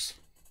works.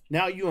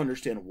 Now you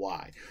understand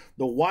why.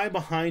 The why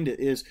behind it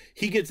is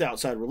he gets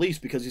outside release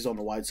because he's on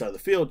the wide side of the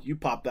field. You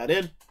pop that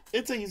in.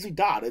 It's an easy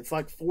dot. It's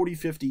like 40,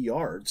 50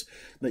 yards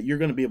that you're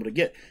going to be able to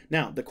get.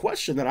 Now, the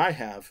question that I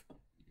have,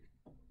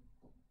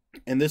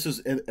 and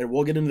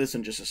we'll get into this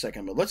in just a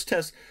second, but let's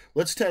test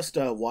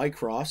Y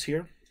cross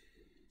here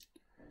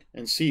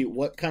and see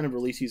what kind of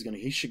release he's going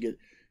to.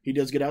 He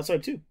does get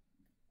outside too.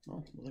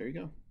 Oh, well, there you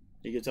go.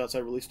 He gets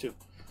outside release too.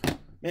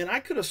 Man, I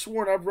could have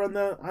sworn I've run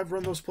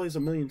those plays a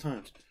million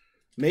times.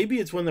 Maybe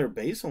it's when they're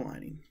base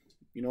aligning.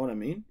 You know what I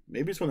mean?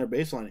 Maybe it's when they're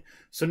base aligning.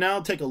 So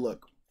now take a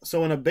look.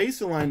 So in a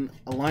base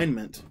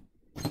alignment,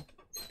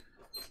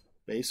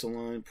 base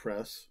align,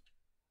 press.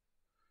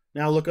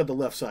 Now look at the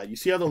left side. You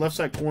see how the left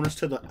side corners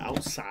to the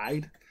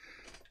outside?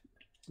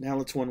 Now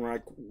let's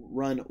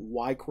run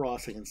Y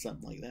crossing and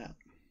something like that.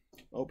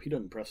 Oh, he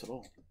doesn't press at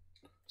all.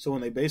 So when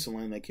they base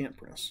align, they can't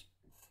press.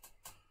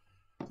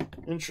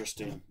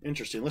 Interesting.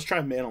 Interesting. Let's try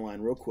man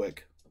align real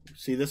quick.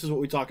 See, this is what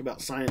we talk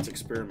about, science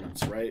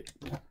experiments, right?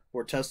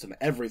 We're testing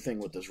everything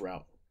with this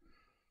route.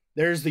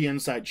 There's the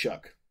inside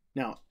chuck.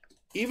 Now,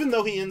 even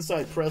though he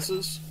inside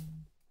presses,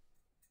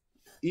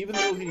 even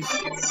though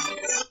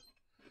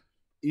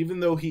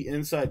he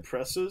inside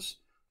presses,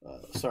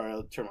 sorry,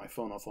 I'll turn my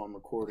phone off while I'm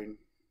recording.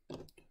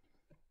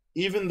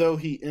 Even though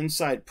he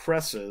inside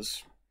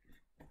presses,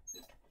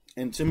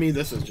 and to me,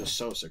 this is just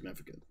so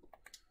significant.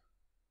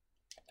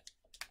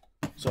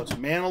 So it's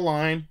man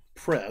align,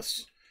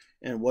 press,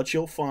 and what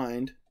you'll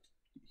find,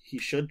 he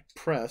should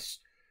press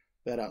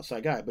that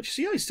outside guy. But you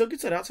see how he still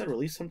gets that outside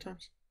release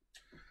sometimes?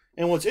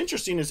 And what's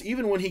interesting is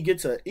even when he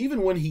gets an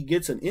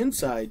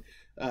inside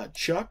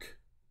chuck,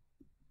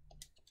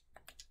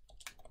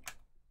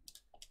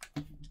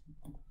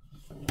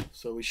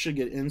 so we should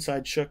get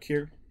inside chuck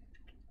here.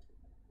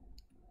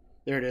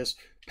 There it is.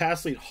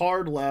 Pass lead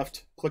hard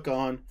left, click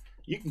on.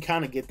 You can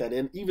kind of get that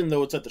in, even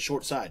though it's at the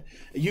short side.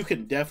 You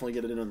can definitely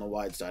get it in on the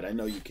wide side. I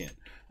know you can.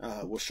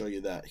 We'll show you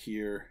that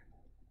here.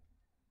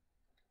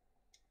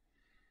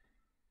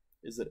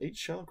 Is it 8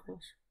 shallow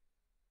cross?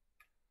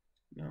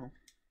 No.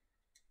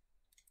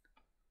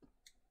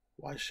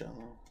 Why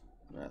shallow?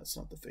 That's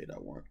not the fade I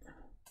want.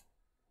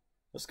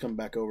 Let's come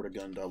back over to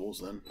gun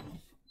doubles then.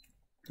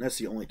 That's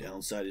the only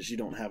downside is you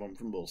don't have them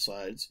from both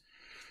sides.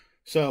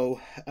 So,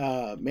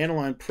 man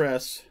align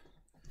press.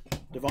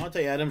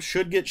 Devontae Adams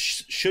should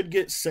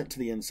get sent to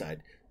the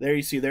inside. There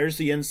you see, there's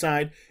the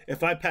inside.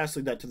 If I pass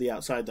lead that to the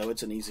outside, though,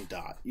 it's an easy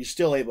dot. You're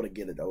still able to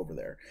get it over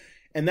there.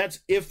 And that's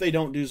if they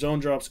don't do zone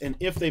drops and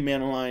if they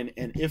man align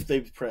and if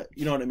they press.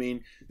 You know what I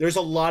mean? There's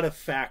a lot of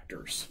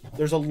factors.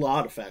 There's a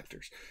lot of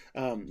factors.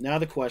 Now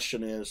the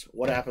question is,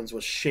 what happens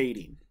with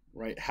shading,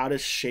 right? How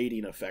does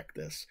shading affect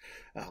this?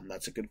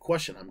 That's a good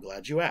question. I'm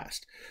glad you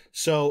asked.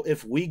 So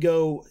if we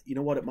go, you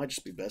know what? It might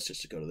just be best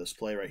just to go to this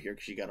play right here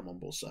because you got them on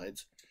both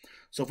sides.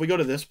 So if we go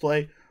to this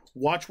play,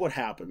 watch what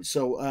happens.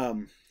 So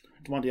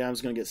Devontae Adams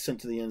is going to get sent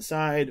to the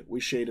inside.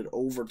 We shaded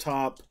over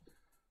top.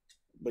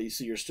 But you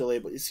see, you're still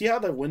able. You see how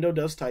the window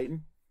does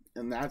tighten,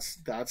 and that's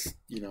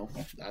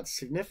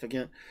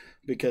significant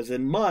because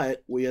in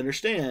MUT we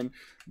understand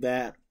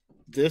that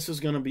this is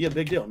going to be a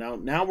big deal. Now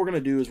what we're going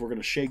to do is we're going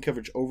to shade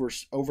coverage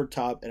over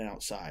top and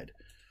outside.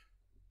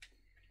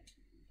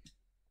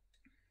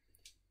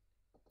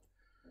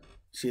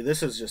 See,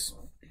 this is just.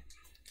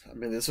 I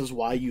mean, this is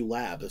why you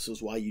lab. This is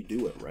why you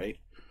do it, right?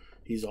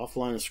 He's off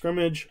line of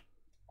scrimmage.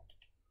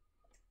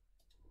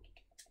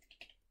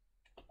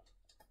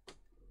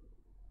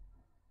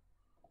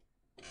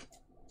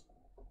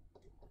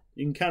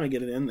 You can kind of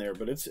get it in there,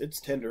 but it's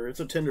tender. It's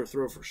a tender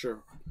throw for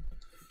sure.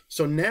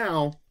 So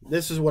now,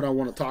 this is what I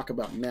want to talk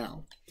about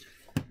now.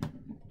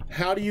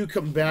 How do you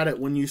combat it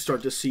when you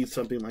start to see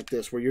something like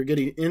this, where you're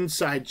getting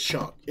inside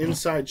chuck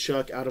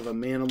out of a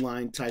man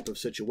align type of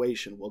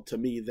situation? Well, to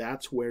me,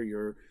 that's where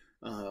you're,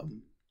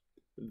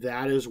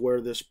 that is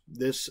where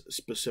this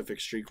specific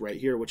streak right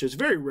here, which is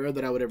very rare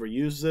that I would ever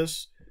use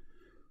this,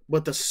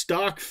 but the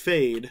stock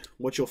fade,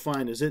 what you'll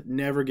find is it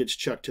never gets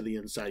chucked to the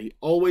inside. He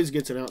always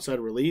gets an outside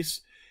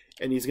release.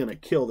 And he's going to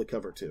kill the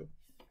cover two.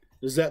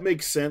 Does that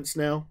make sense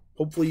now?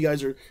 Hopefully you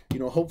guys are,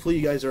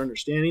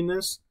 understanding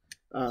this.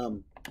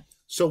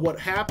 So what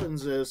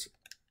happens is,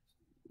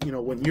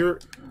 when you're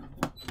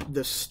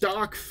the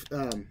stock,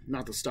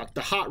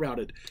 the hot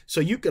routed. So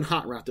you can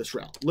hot route this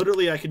route.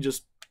 Literally, I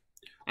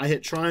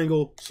hit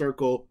triangle,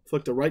 circle,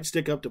 flick the right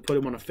stick up to put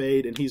him on a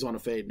fade, and he's on a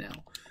fade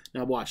now.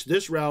 Now watch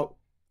this route.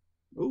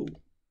 Ooh,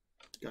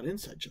 got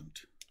inside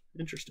jumped.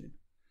 Interesting.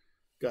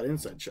 Got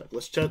inside chuck.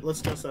 Let's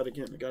test that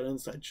again. I got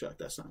inside chuck.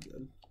 That's not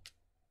good.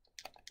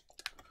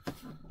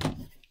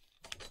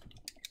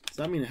 Does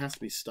that mean it has to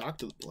be stock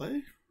to the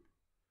play?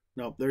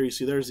 No, there you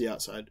see. There's the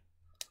outside.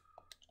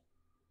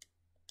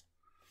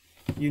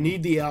 You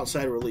need the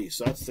outside release.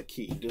 That's the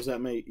key. Does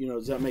that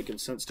making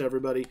sense to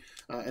everybody?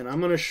 And I'm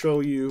going to show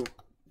you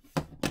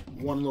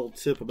one little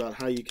tip about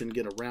how you can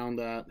get around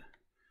that.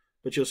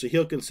 But you'll see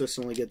he'll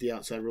consistently get the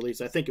outside release.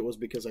 I think it was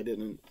because I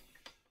didn't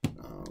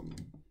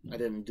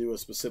do a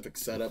specific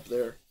setup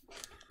there.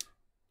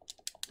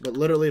 But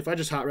literally, if I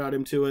just hot route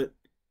him to it,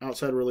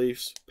 outside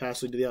release,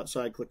 pass lead to the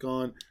outside, click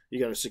on, you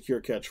got a secure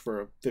catch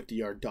for a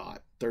 50-yard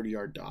dot,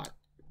 30-yard dot,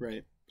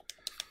 right?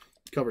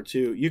 Cover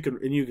two. You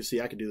can see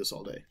I can do this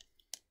all day.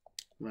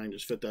 And I can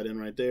just fit that in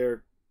right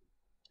there.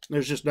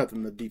 There's just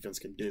nothing the defense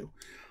can do.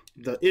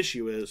 The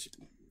issue is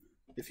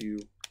if you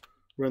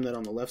run that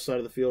on the left side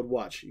of the field,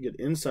 watch. You get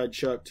inside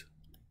chucked,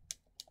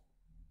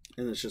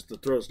 and it's just the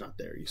throw's not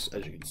there,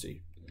 as you can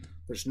see.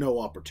 There's no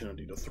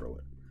opportunity to throw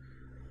it.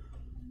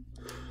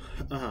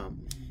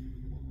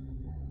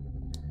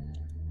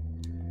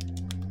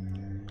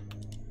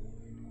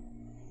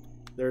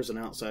 There's an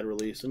outside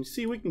release, and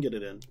see, we can get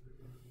it in.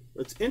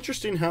 It's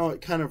interesting how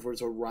it kind of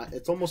was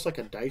it's almost like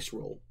a dice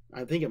roll.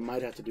 I think it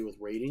might have to do with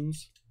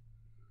ratings.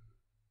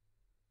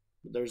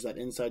 There's that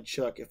inside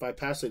chuck. If I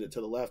pass it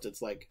to the left,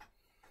 it's like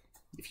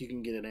If you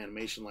can get an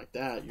animation like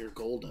that, you're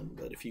golden.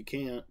 But if you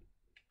can't,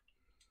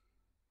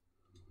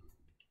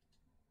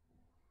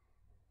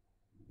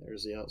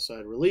 there's the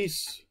outside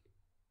release.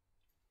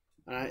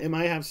 It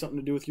might have something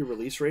to do with your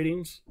release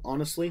ratings,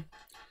 honestly.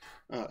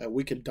 And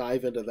we could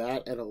dive into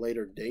that at a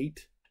later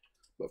date.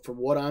 But from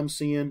what I'm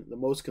seeing, the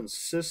most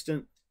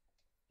consistent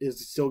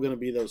is still going to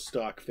be those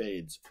stock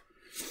fades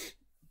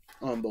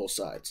on both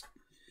sides.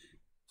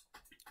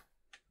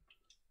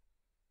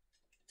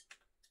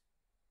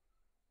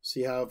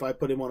 See how if I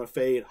put him on a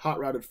fade, hot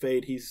routed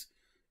fade, he's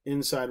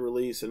inside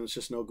release and it's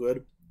just no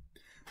good.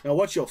 Now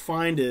what you'll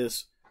find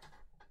is,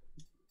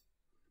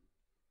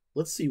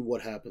 let's see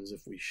what happens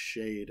if we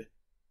shade.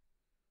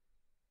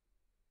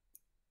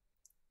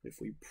 If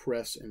we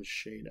press and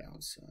shade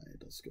outside.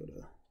 Let's go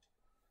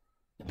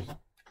to,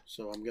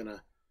 so I'm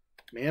gonna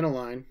man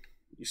align.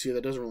 You see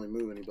that doesn't really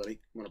move anybody.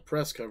 I'm gonna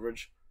press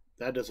coverage.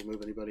 That doesn't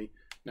move anybody.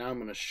 Now I'm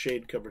gonna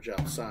shade coverage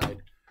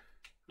outside.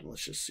 And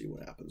let's just see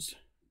what happens.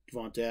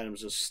 Davante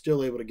Adams is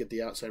still able to get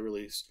the outside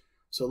release.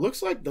 So it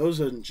looks like those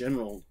in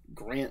general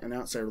grant an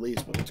outside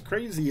release. But what's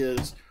crazy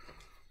is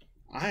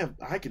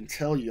I can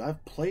tell you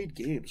I've played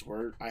games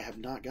where I have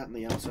not gotten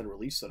the outside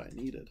release that I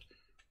needed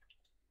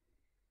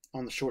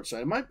on the short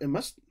side. It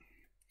must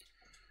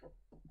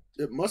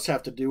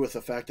have to do with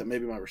the fact that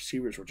maybe my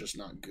receivers were just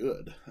not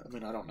good. I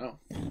mean, I don't know.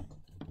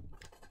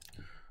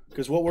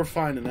 Because what we're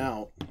finding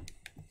out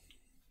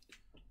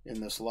in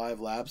this live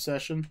lab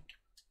session,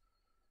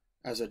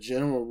 as a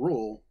general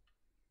rule,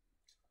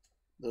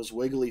 those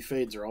wiggly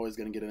fades are always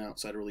going to get an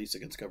outside release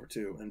against cover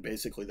 2, and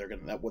basically they're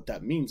going to. What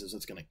that means is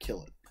it's going to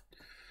kill it.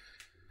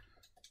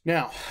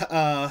 Now,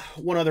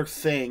 one other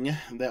thing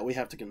that we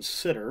have to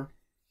consider,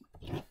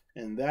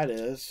 and that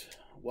is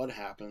what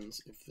happens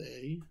if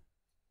they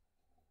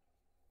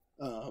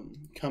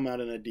come out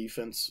in a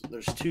defense.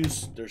 There's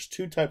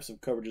two types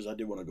of coverages I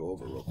do want to go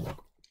over real quick.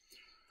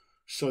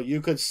 So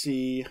you could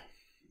see,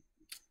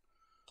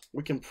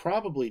 we can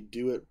probably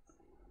do it.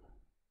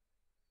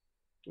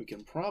 We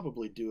can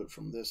probably do it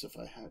from this if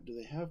I have. Do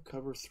they have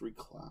cover 3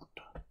 cloud?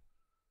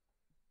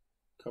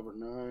 Cover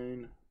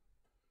 9.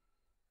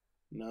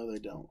 No, they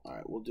don't. All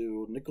right, we'll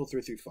do nickel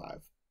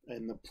 3-5.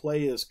 And the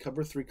play is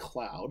cover 3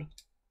 cloud.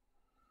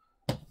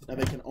 Now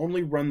they can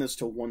only run this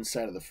to one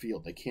side of the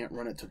field. They can't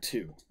run it to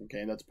 2.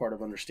 Okay, that's part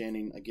of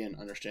understanding, again,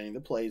 understanding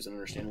the plays and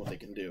understanding what they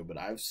can do. But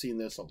I've seen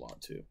this a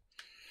lot too.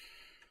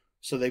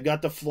 So they've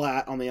got the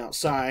flat on the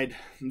outside.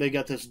 They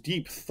got this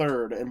deep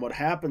third. And what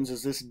happens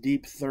is this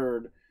deep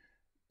third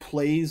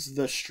plays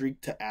the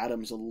streak to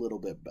Adams a little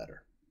bit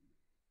better.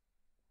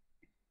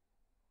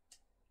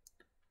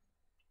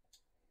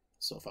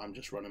 So if I'm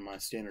just running my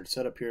standard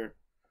setup here,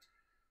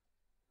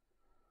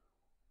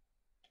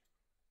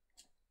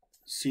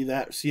 see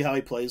that? See how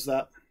he plays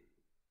that?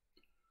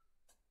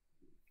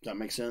 That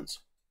makes sense?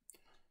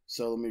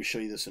 So let me show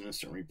you this in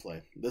instant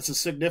replay. This is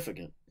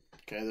significant.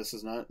 Okay, this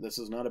is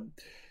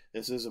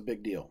a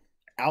big deal.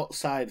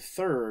 Outside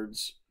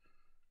thirds,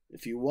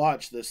 if you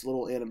watch this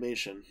little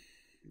animation,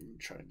 I'm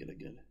trying to get it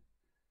again.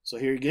 So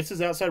here he gets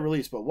his outside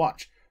release, but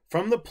watch.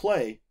 From the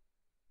play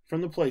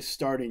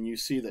starting, you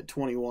see that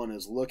 21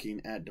 is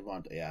looking at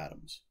Davante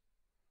Adams.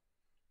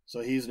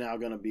 So he's now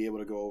going to be able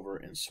to go over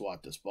and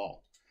swat this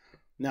ball.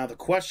 Now the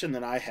question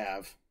that I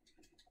have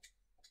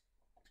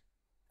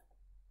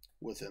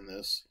within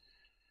this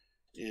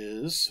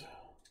is,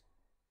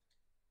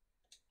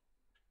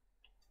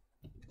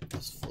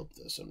 let's flip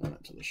this and run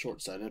it to the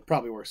short side. And it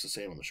probably works the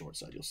same on the short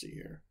side. You'll see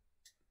here.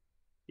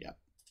 Yeah.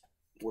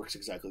 Works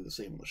exactly the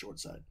same on the short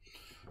side.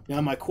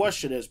 Now my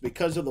question is,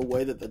 because of the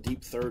way that the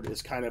deep third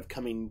is kind of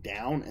coming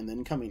down and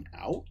then coming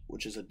out,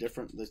 which is a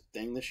different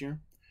thing this year,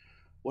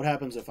 what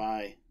happens if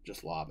I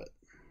just lob it?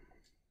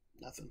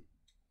 Nothing.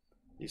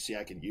 You see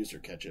I can use or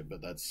catch it,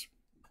 but that's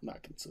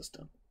not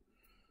consistent.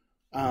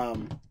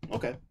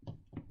 Okay.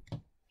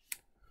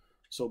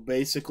 So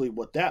basically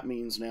what that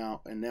means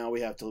now, and now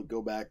we have to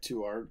go back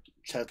to our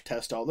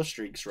test all the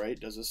streaks, right?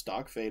 Does a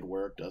stock fade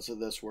work? Does it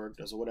this work?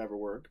 Does it whatever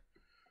work?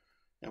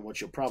 And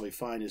what you'll probably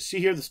find is, see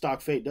here, the stock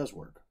fade does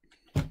work.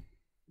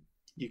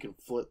 You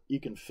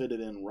can fit it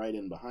in right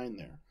in behind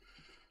there.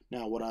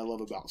 Now, what I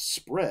love about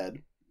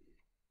spread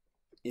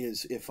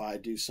is if I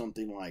do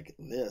something like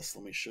this,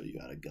 let me show you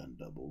how to gun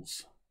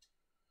doubles.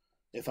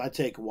 If I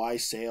take Y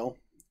sail,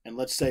 and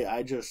let's say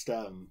I just,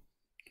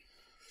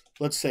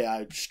 let's say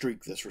I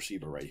streak this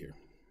receiver right here.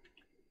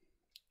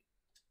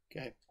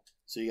 Okay,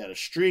 so you got a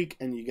streak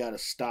and you got a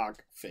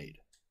stock fade.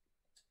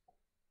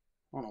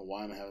 I don't know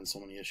why I'm having so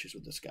many issues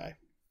with this guy.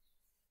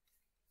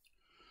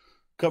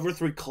 Cover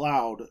 3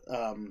 cloud,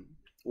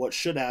 what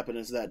should happen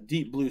is that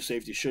deep blue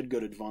safety should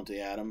go to Davante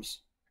Adams.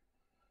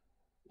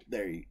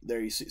 There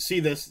you see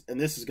this, and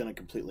this is going to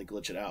completely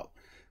glitch it out.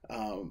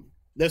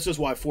 This is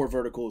why 4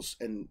 verticals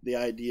and the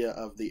idea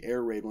of the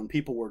air raid, when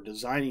people were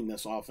designing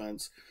this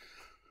offense,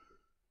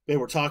 they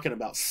were talking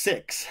about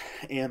 6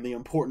 and the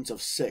importance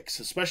of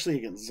 6, especially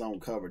against zone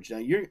coverage. Now,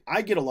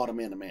 I get a lot of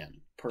man-to-man,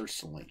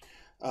 personally.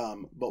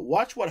 But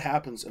watch what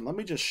happens, and let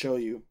me just show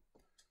you.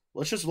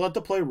 Let's just let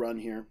the play run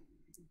here.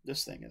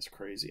 This thing is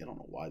crazy. I don't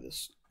know why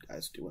this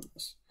guy's doing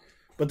this.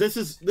 But this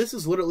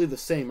is literally the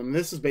same. I mean,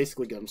 this is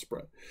basically gun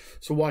spread.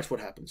 So watch what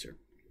happens here.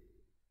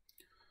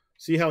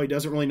 See how he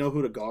doesn't really know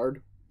who to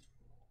guard?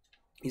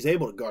 He's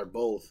able to guard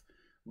both,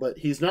 but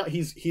he's not.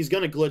 He's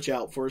going to glitch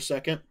out for a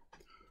second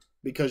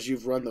because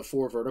you've run the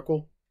 4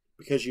 vertical,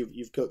 because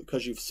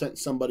you've sent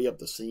somebody up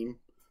the seam.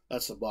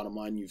 That's the bottom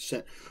line. You've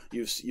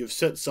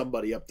sent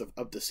somebody up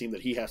the seam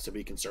that he has to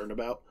be concerned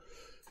about.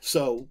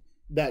 So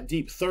that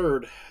deep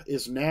third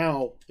is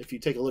now, if you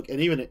take a look, and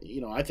even,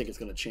 you know, I think it's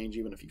going to change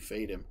even if you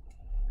fade him.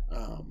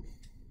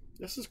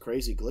 This is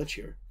crazy glitch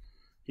here.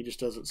 He just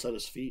doesn't set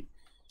his feet.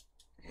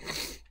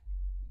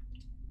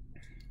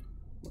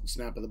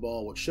 Snap of the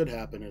ball. What should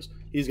happen is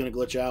he's going to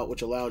glitch out,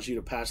 which allows you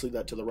to pass lead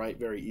that to the right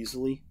very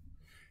easily.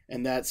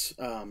 And that's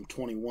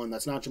 21.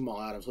 That's not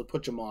Jamal Adams. Let's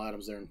put Jamal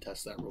Adams there and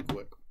test that real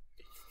quick.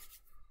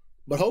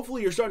 But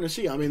hopefully you're starting to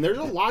see. I mean, there's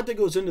a lot that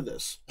goes into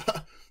this.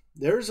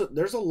 there's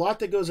a lot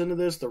that goes into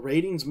this. The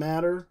ratings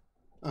matter.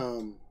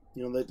 You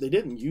know, they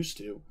didn't used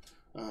to.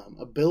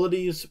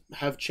 Abilities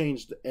have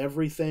changed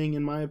everything,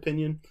 in my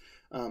opinion.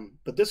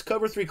 But this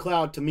cover 3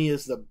 cloud, to me,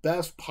 is the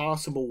best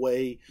possible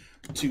way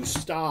to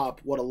stop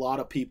what a lot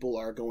of people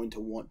are going to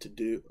want to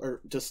do,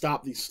 or to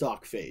stop these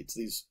stock fades,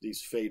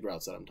 these fade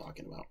routes that I'm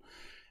talking about.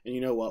 And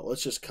you know what?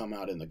 Let's just come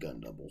out in the gun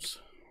doubles.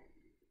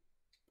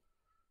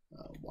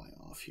 Why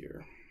off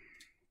here?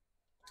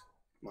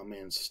 My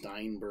man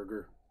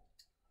Steinberger.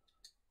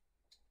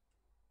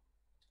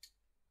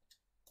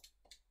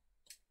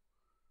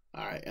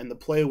 All right, and the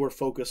play we're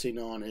focusing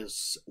on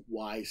is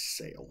Y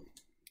sail.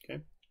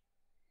 Okay.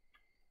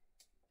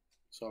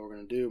 So all we're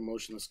going to do,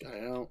 motion this guy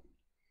out.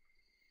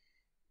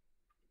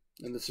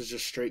 And this is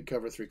just straight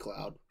cover 3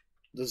 cloud.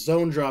 The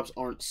zone drops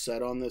aren't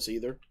set on this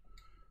either.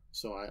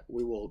 So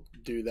we will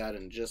do that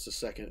in just a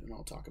second, and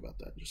I'll talk about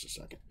that in just a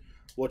second.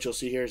 What you'll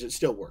see here is it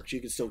still works. You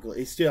can still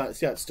it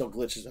still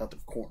glitches out the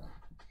corner.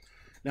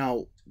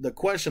 Now, the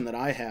question that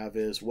I have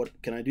is,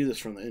 what can I do this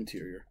from the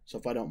interior? So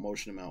if I don't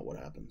motion him out, what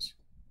happens?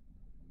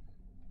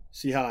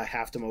 See how I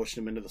have to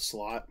motion him into the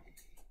slot?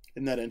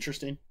 Isn't that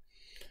interesting?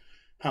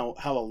 How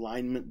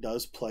alignment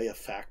does play a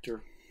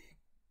factor.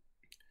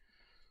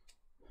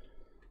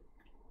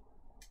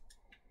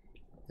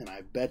 And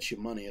I bet you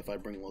money if I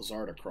bring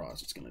Lazard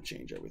across, it's going to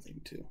change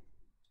everything too.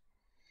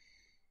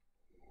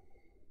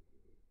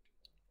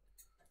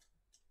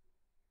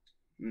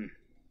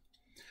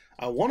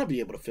 I want to be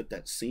able to fit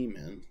that seam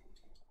in.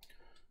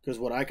 Because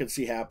what I could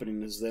see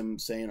happening is them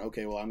saying,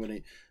 okay, well, I'm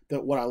going to...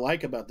 What I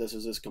like about this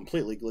is this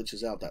completely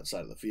glitches out that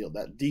side of the field.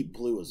 That deep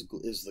blue is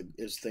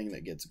the thing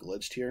that gets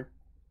glitched here.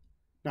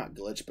 Not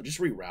glitched, but just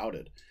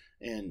rerouted.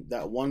 And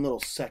that one little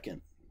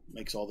second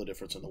makes all the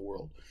difference in the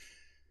world.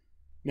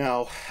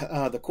 Now,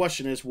 the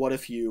question is, what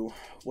if you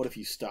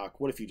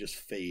just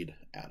fade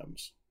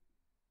Adams?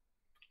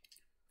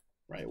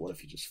 Right? What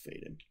if you just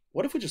fade him?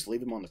 What if we just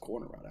leave him on the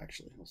corner route,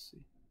 actually? Let's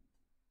see.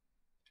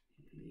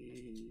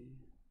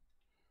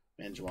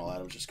 And Jamal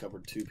Adams just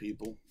covered 2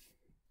 people.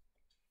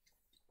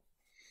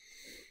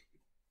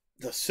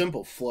 The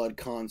simple flood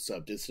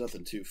concept is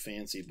nothing too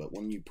fancy, but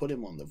when you put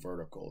him on the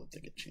vertical, I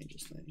think it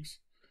changes things.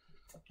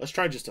 Let's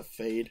try just a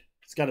fade.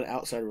 It's got an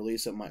outside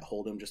release that might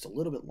hold him just a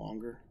little bit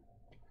longer.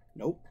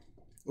 Nope.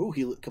 Ooh,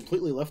 he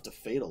completely left the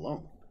fade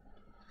alone.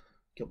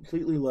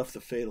 Completely left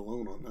the fade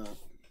alone on that.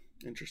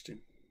 Interesting.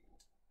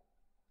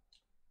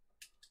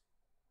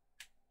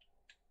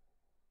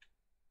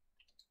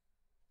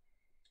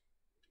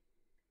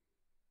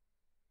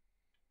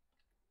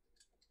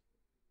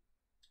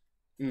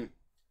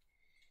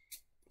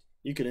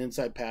 You can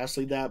inside pass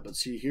lead that, but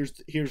see,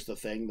 here's the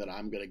thing that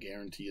I'm going to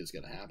guarantee is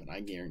going to happen. I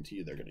guarantee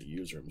you they're going to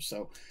use him.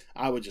 So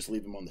I would just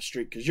leave him on the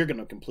street because you're going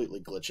to completely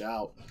glitch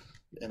out.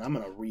 And I'm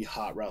going to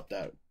re-hot route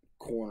that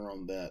corner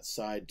on that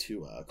side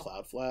to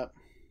cloud flat.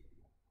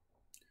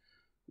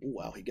 Ooh,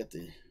 wow, he got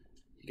the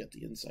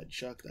inside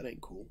chuck. That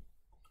ain't cool.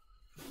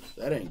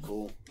 That ain't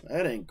cool.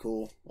 That ain't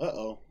cool.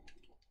 Uh-oh.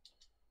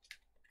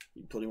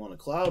 You put him on a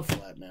cloud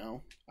flat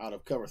now, out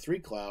of cover 3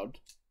 cloud.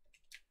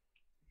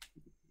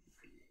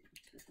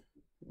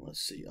 Let's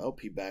see. Oh,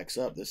 he backs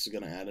up. This is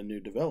going to add a new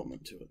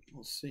development to it.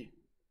 Let's see.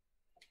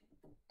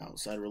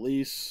 Outside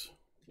release.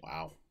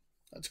 Wow.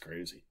 That's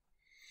crazy.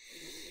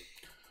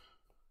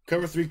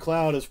 Cover 3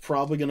 cloud is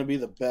probably going to be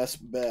the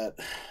best bet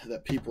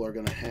that people are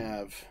going to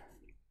have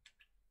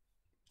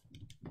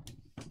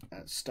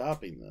at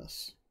stopping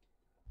this.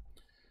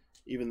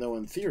 Even though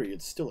in theory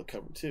it's still a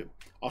cover 2.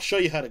 I'll show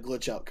you how to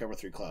glitch out cover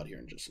 3 cloud here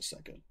in just a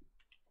second.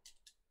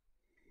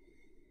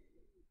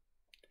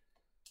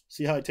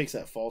 See how he takes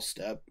that false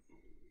step?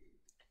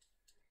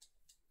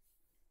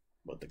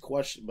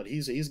 But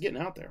he's getting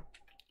out there,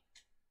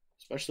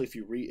 especially if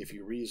you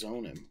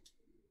rezone him.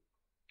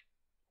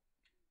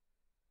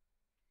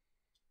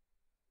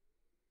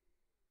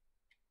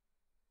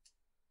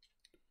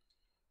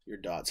 Your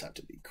dots have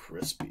to be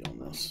crispy on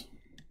this.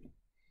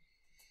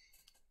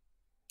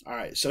 All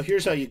right, so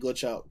here's how you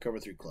glitch out cover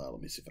 3 cloud.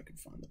 Let me see if I can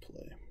find the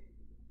play.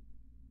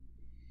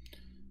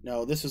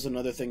 Now, this is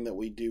another thing that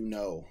we do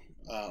know.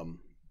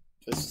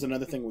 this is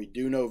another thing we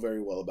do know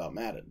very well about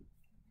Madden.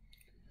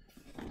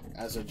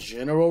 As a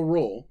general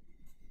rule,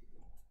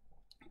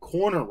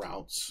 corner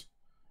routes,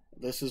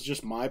 this is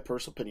just my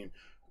personal opinion,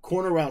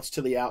 corner routes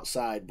to the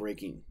outside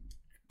breaking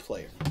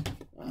player,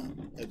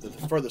 the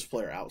furthest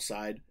player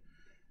outside,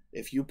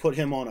 if you put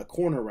him on a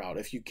corner route,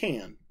 if you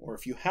can, or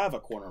if you have a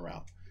corner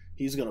route,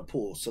 he's going to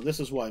pull. So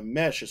this is why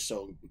mesh is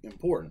so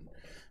important,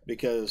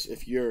 because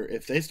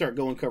if they start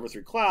going cover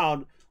 3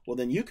 cloud, well,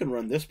 then you can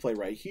run this play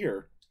right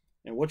here,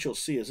 and what you'll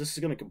see is this is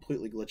going to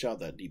completely glitch out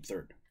that deep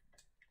third.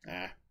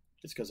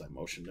 It's because I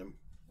motioned him.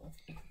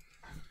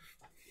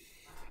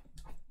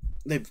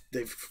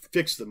 They've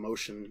fixed the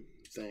motion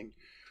thing,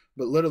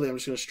 but literally I'm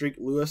just going to streak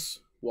Lewis.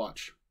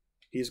 Watch,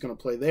 he's going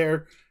to play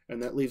there,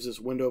 and that leaves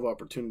this window of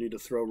opportunity to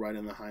throw right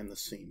in behind the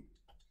seam.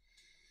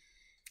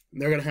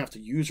 They're going to have to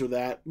user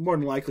that. More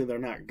than likely, they're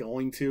not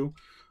going to.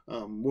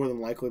 More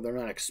than likely, they're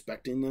not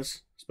expecting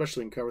this,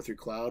 especially in cover 3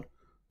 cloud.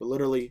 But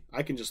literally,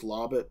 I can just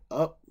lob it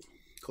up,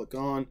 click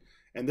on,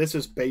 and this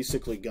is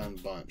basically gun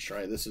bunch,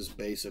 right? This is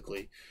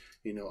basically,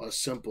 a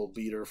simple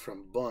beater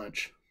from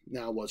bunch.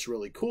 Now, what's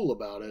really cool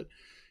about it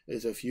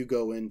is if you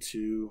go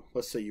into,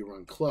 let's say you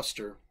run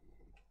cluster,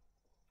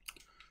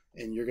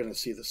 and you're going to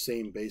see the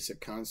same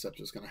basic concept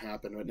is going to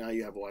happen, but now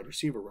you have a wide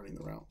receiver running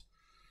the route.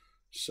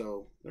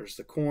 So there's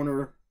the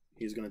corner.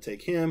 He's going to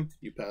take him.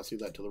 You pass through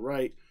that to the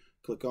right,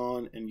 click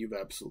on, and you've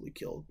absolutely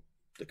killed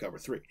the cover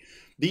 3.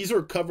 These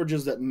are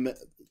coverages that,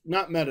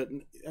 not meta,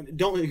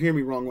 don't hear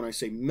me wrong when I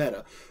say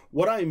meta.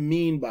 What I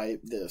mean by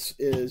this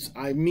is,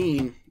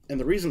 and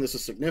the reason this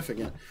is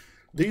significant,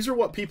 these are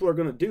what people are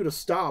going to do to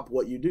stop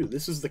what you do.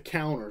 This is the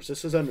counters.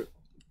 This is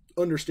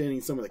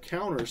understanding some of the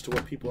counters to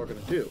what people are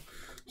going to do.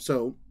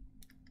 So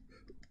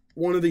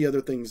one of the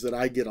other things that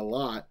I get a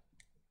lot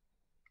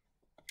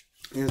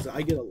is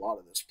I get a lot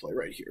of this play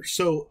right here.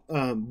 So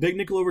big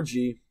nickel over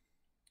G.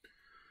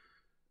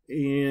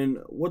 And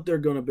what they're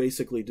going to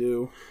basically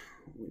do,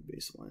 let me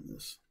baseline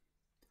this.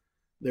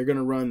 They're going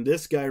to run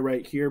this guy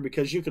right here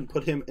because you can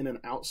put him in an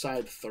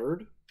outside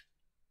third.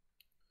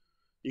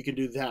 You can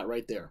do that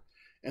right there.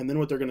 And then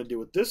what they're going to do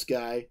with this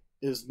guy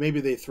is maybe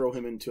they throw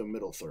him into a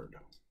middle third,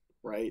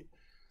 right?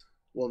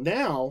 Well,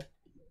 now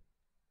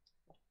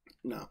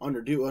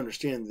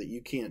understand that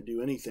you can't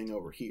do anything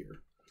over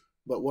here.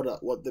 But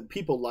what the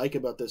people like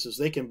about this is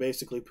they can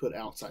basically put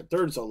outside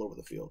thirds all over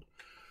the field.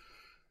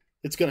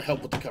 It's going to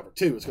help with the cover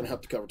 2. It's going to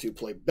help the cover 2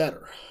 play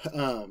better.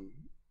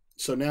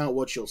 So now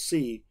what you'll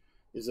see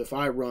is if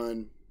I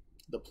run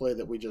the play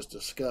that we just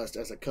discussed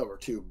as a cover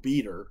 2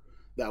 beater,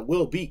 that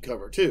will beat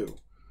cover 2.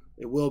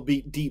 It will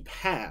beat deep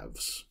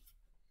halves,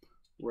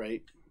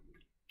 right?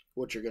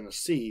 What you're going to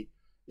see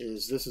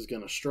is this is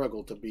going to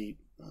struggle to beat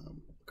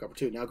cover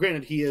 2. Now,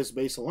 granted, he is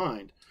base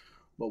aligned,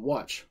 but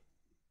watch.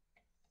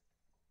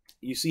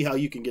 You see how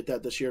you can get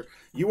that this year?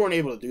 You weren't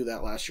able to do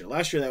that last year.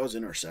 Last year, that was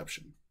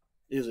interception.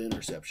 It was an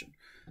interception.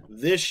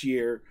 This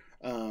year,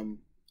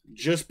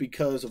 just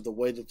because of the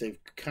way that they've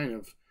kind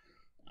of,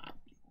 at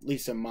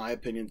least in my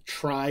opinion,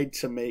 tried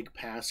to make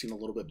passing a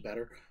little bit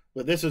better.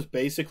 But this is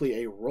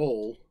basically a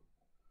roll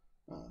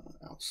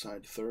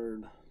outside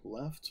third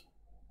left.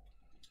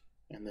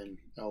 And then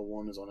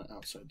L1 is on an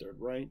outside third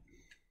right.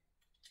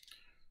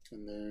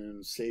 And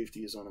then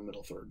safety is on a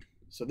middle third.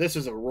 So this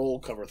is a roll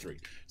cover 3.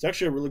 It's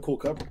actually a really cool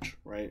coverage,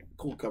 right?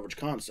 Cool coverage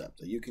concept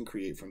that you can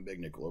create from big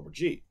nickel over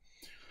G.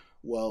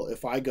 Well,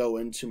 if I go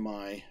into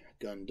my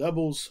gun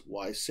doubles,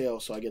 Y sail,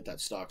 so I get that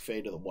stock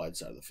fade to the wide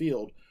side of the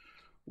field,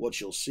 what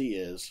you'll see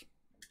is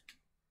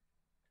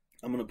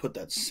I'm going to put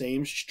that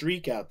same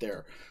streak out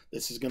there.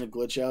 This is going to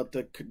glitch out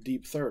the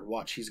deep third.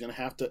 Watch, he's going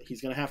to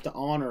have to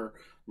honor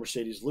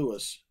Mercedes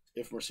Lewis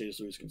if Mercedes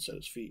Lewis can set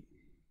his feet.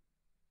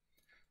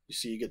 You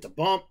see, you get the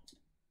bump,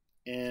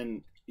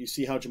 and you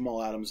see how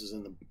Jamal Adams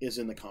is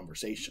in the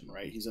conversation,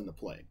 right? He's in the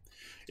play.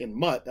 In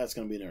Mutt, that's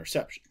going to be an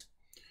interception.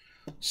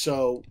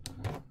 So,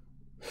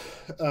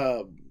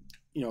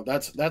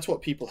 that's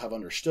what people have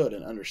understood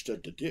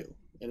to do,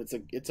 and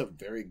it's a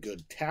very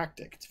good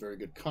tactic. It's a very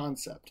good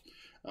concept.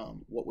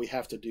 What we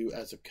have to do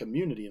as a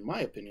community, in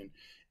my opinion,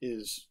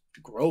 is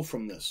grow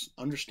from this.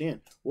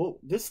 Understand. Well,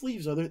 this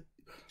leaves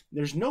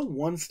there's no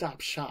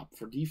one-stop shop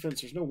for defense.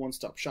 There's no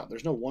one-stop shop.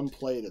 There's no one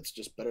play that's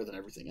just better than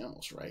everything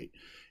else, right?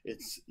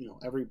 It's,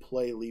 every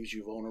play leaves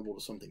you vulnerable to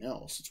something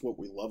else. It's what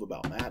we love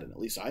about Madden. At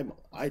least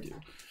I do.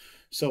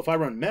 So if I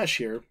run mesh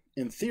here,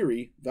 in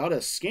theory,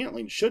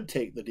 Valdez-Scantling should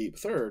take the deep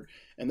third,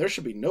 and there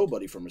should be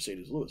nobody for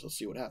Mercedes Lewis. Let's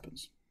see what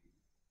happens.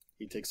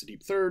 He takes the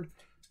deep third,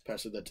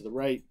 passes that to the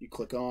right, you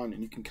click on,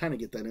 and you can kind of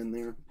get that in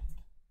there.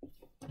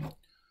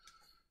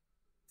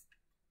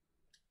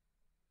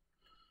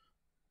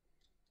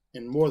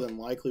 And more than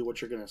likely,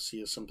 what you're going to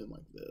see is something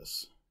like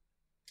this.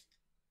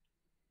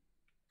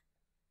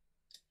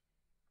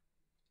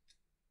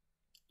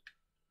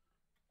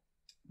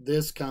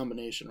 This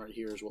combination right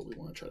here is what we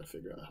want to try to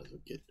figure out how to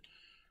get.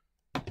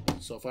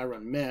 So if I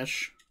run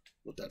mesh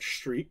with that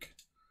streak,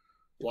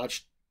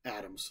 watch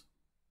Adams.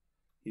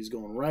 He's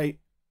going right.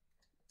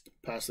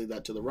 Pass lead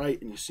that to the right,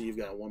 and you see you've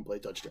got a one-play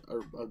touchdown.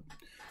 Or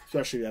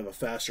especially if you have a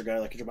faster guy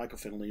like a Jermichael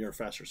Finley or a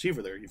fast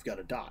receiver there, you've got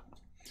a dot.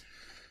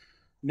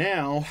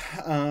 Now,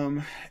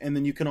 and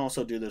then you can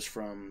also do this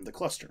from the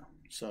cluster.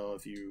 So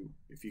if you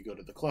go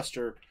to the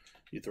cluster,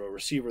 you throw a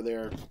receiver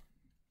there,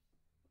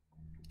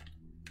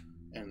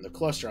 and the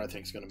cluster I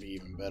think is going to be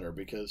even better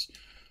because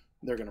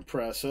they're going to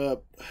press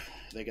up.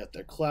 They got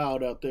their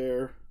cloud out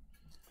there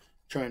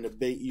trying to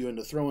bait you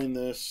into throwing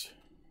this.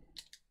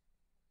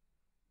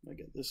 They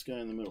got this guy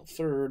in the middle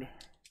third,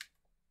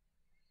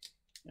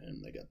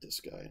 and they got this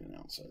guy in an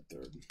outside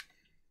third.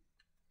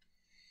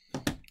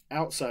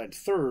 Outside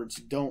thirds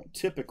don't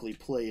typically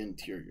play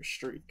interior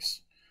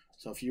streaks.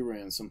 So if you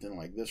ran something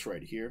like this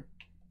right here,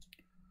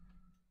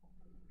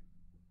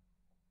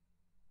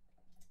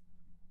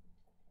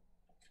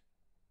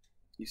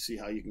 you see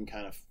how you can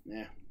kind of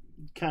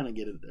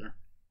get it there.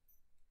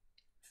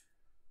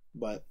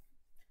 But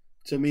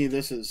to me,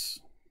 this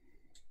is,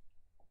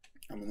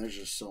 I mean, there's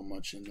just so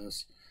much in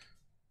this.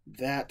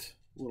 That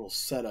little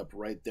setup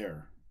right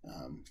there,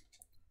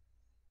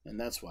 and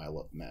that's why I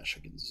love mesh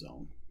against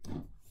zone.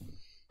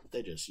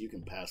 You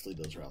can pass lead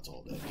those routes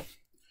all day.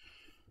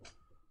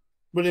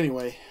 But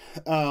anyway,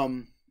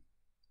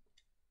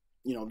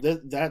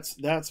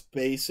 that's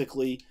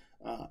basically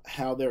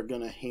how they're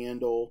going to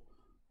handle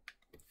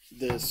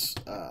this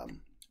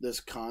this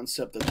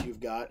concept that you've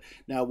got.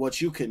 Now,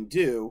 what you can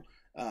do,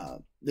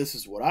 this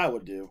is what I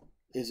would do,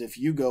 is if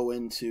you go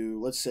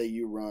into, let's say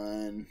you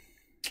run,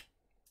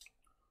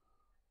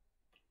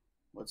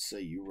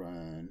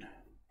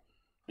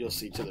 you'll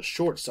see to the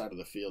short side of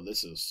the field,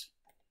 this is,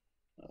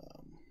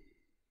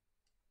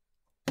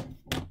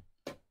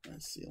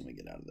 let's see, let me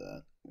get out of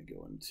that. Let me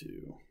go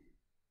into,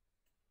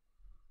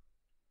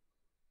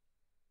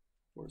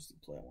 where's the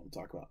play I want to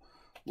talk about?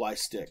 Y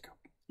stick.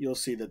 You'll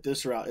see that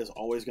this route is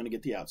always going to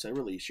get the outside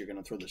release. You're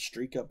going to throw the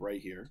streak up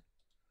right here.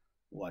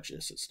 Watch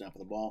this at snap of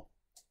the ball.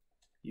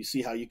 You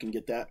see how you can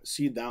get that?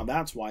 See, now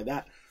that's why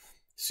that.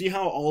 See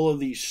how all of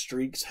these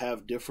streaks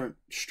have different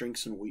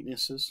strengths and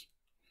weaknesses?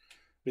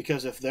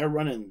 Because if they're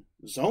running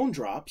zone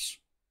drops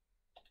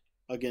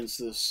against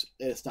this,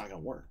 it's not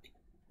going to work.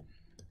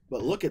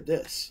 But look at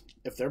this.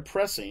 If they're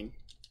pressing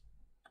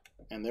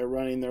and they're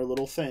running their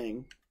little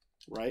thing,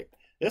 right?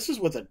 This is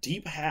with a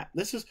deep hat.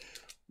 This is,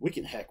 we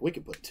can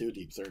put 2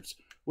 deep thirds.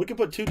 We can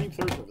put 2 deep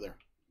thirds over there.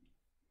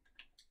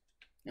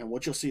 And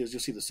what you'll see is you'll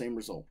see the same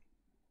result.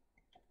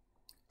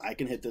 I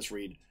can hit this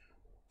read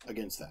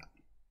against that.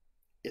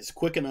 It's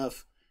quick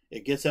enough.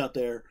 It gets out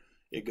there.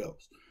 It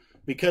goes.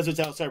 Because it's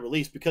outside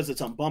release, because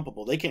it's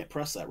unbumpable, they can't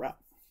press that route.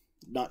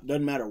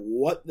 Doesn't matter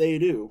what they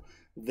do,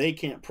 they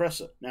can't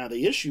press it. Now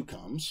the issue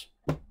comes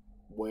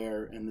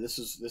where, and this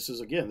is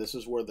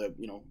where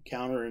the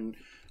counter and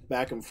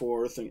back and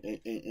forth and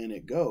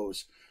it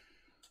goes.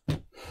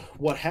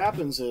 What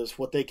happens is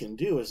what they can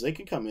do is they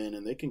can come in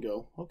and they can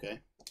go, okay,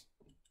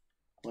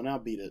 well now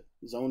beat it.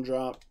 Zone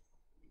drop,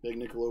 big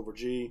nickel over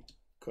G,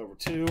 cover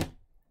 2.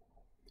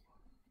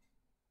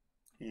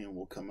 And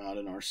we'll come out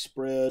in our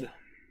spread.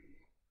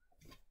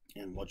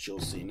 And what you'll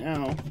see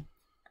now,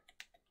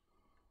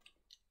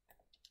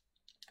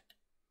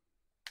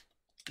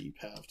 deep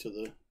half to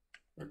the,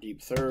 or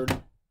deep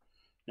third.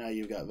 Now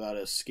you've got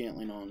Valdez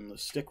Scantling on the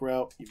stick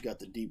route. You've got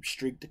the deep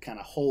streak to kind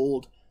of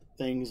hold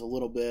things a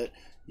little bit.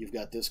 You've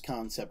got this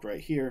concept right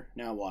here.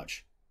 Now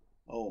watch.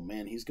 Oh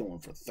man, he's going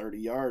for 30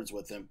 yards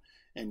with him,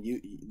 and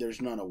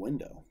there's not a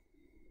window.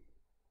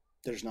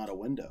 There's not a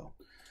window.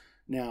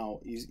 Now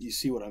you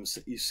see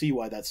you see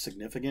why that's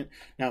significant.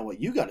 Now what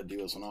you got to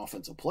do as an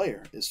offensive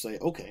player is say,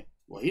 okay,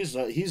 well he's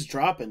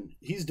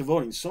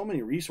devoting so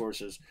many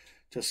resources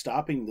to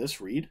stopping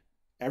this read.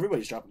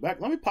 Everybody's dropping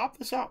back. Let me pop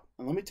this out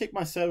and let me take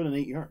my 7 and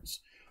 8 yards.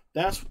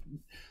 That's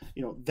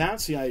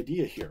the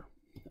idea here,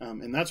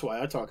 and that's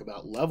why I talk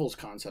about levels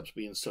concepts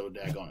being so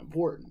daggone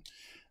important.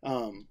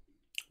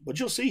 But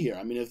you'll see here.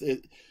 I mean,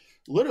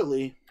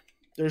 literally,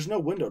 there's no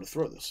window to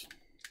throw this.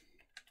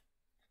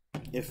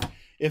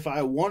 If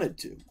I wanted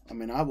to, I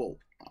mean, I will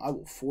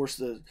force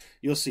the.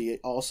 You'll see it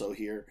also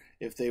here.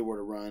 If they were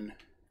to run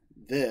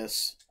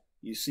this,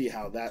 you see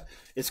how that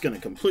it's going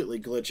to completely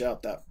glitch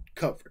out that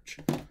coverage.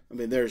 I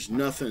mean, there's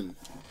nothing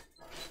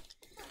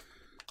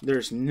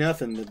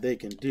that they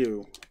can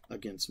do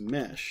against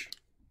mesh,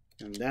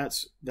 and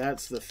that's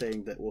the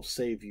thing that will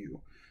save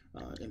you,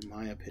 in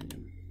my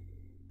opinion.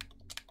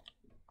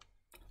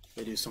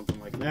 They do something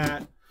like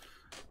that.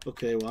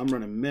 Okay, well I'm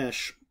running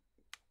mesh.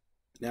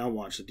 Now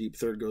watch, the deep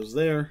third goes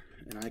there,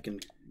 and I can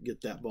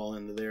get that ball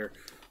into there.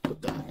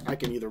 But I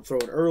can either throw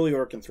it early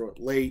or I can throw it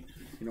late.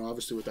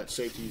 Obviously with that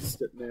safety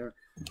sitting there,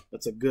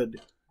 that's a good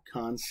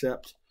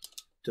concept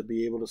to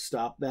be able to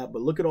stop that.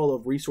 But look at all the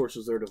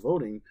resources they're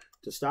devoting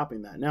to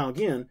stopping that. Now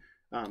again,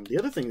 the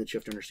other thing that you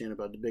have to understand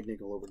about the big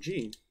nickel over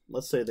G,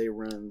 let's say they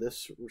run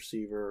this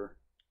receiver.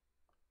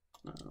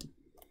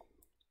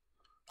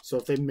 So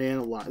if they man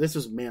align, this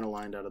is man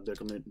aligned out of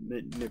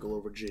nickel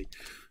over G.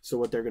 So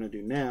what they're going to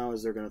do now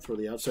is they're going to throw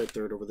the outside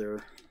third over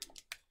there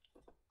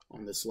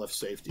on this left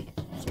safety,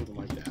 something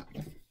like that.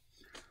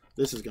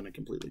 this is going to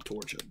completely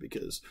torch it,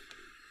 because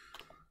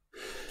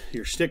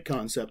your stick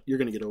concept, you're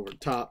going to get over the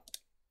top.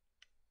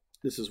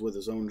 This is with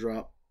a zone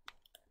drop,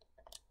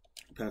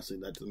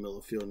 passing that to the middle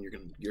of the field, and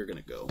you're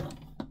gonna go.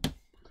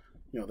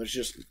 You know, there's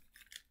just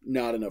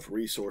not enough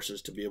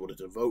resources to be able to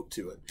devote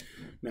to it.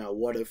 Now,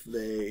 what if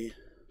they?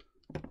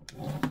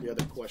 The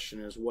other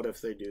question is, what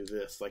if they do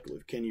this? Like,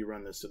 can you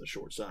run this to the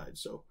short side?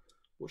 So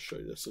we'll show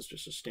you this. It's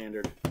just a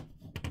standard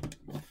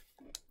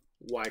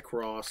Y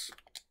cross.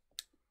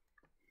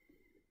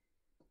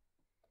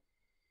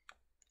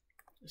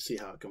 See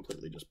how it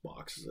completely just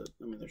boxes it.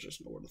 I mean, there's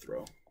just nowhere to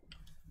throw.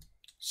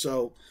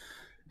 So,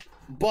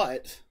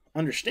 but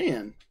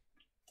understand,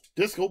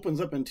 this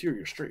opens up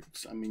interior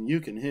streaks. I mean, you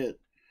can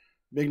hit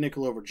big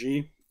nickel over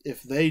G.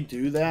 If they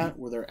do that,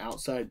 where they're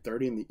outside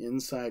 30 and the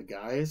inside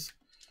guys,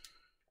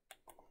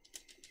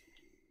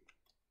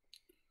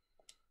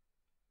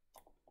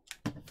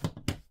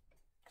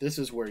 this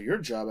is where your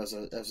job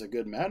as a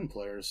good Madden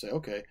player is to say,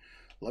 okay,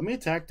 let me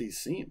attack these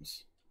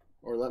seams,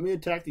 or let me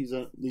attack these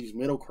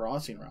middle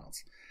crossing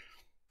routes.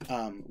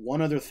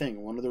 One other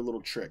thing, one other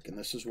little trick, and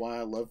this is why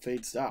I love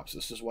fade stops.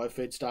 This is why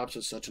fade stops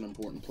is such an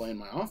important play in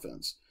my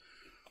offense.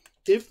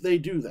 If they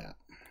do that,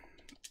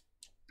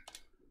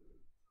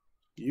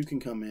 you can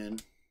come in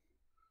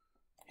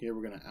here.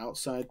 We're going to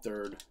outside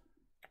third,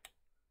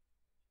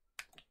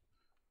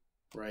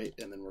 right,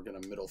 and then we're going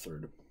to middle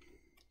third.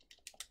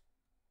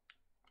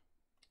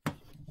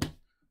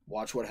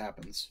 Watch what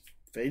happens.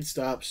 Fade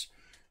stops.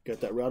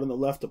 Got that route on the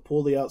left to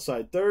pull the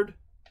outside third.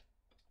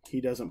 He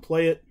doesn't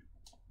play it.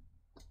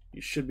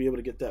 You should be able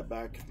to get that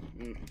back.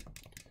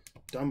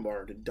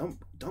 Dunbar. Did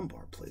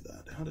Dunbar play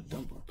that? How did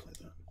Dunbar play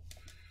that?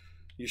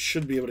 You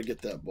should be able to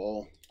get that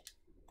ball.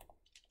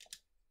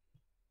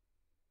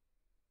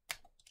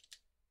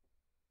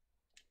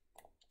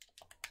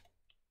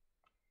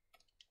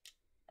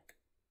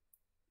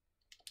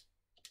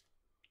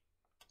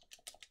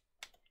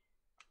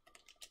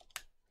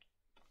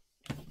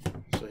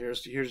 So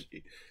here's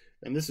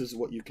and this is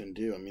what you can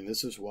do. I mean,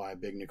 this is why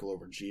big nickel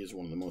over G is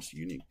one of the most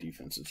unique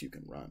defenses you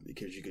can run,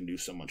 because you can do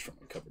so much from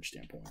a coverage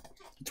standpoint.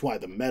 That's why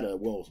the meta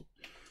will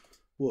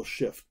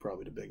shift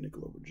probably to big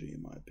nickel over G,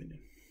 in my opinion.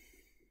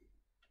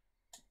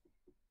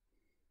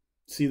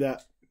 See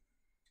that?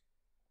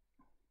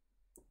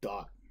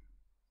 Dot.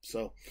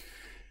 So,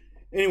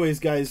 anyways,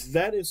 guys,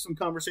 that is some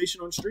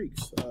conversation on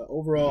streaks.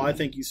 Overall, I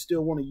think you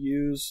still want to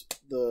use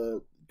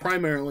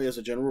primarily as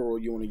a general rule,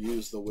 you want to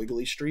use the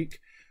wiggly streak,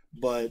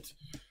 but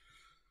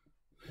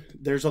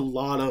there's a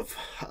lot of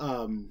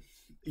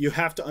you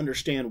have to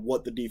understand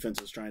what the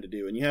defense is trying to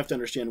do, and you have to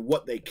understand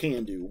what they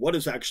can do, what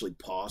is actually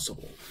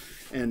possible.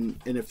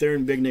 And if they're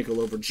in big nickel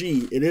over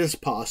G, it is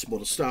possible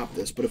to stop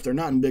this. But if they're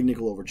not in big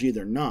nickel over G,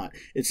 they're not.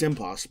 It's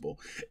impossible.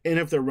 And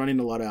if they're running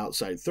a lot of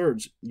outside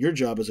thirds, your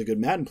job as a good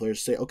Madden player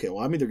is to say, okay,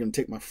 well, I'm either going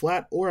to take my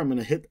flat, or I'm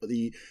going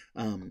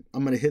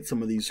to hit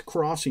some of these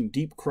crossing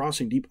deep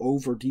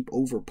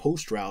over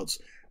post routes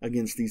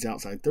against these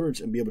outside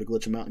thirds and be able to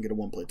glitch them out and get a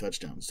one-play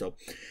touchdown. So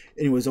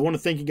anyways, I want to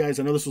thank you guys.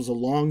 I know this was a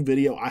long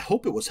video. I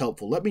hope it was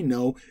helpful. Let me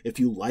know if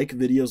you like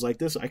videos like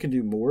this. I can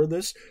do more of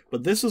this,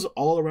 but this is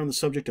all around the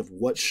subject of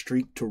what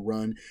streak to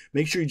run.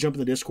 Make sure you jump in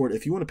the Discord.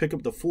 If you want to pick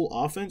up the full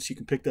offense, you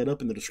can pick that up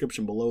in the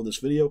description below this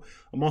video.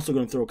 I'm also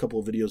going to throw a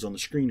couple of videos on the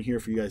screen here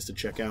for you guys to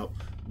check out,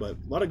 but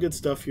a lot of good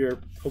stuff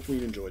here. Hopefully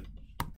you enjoyed.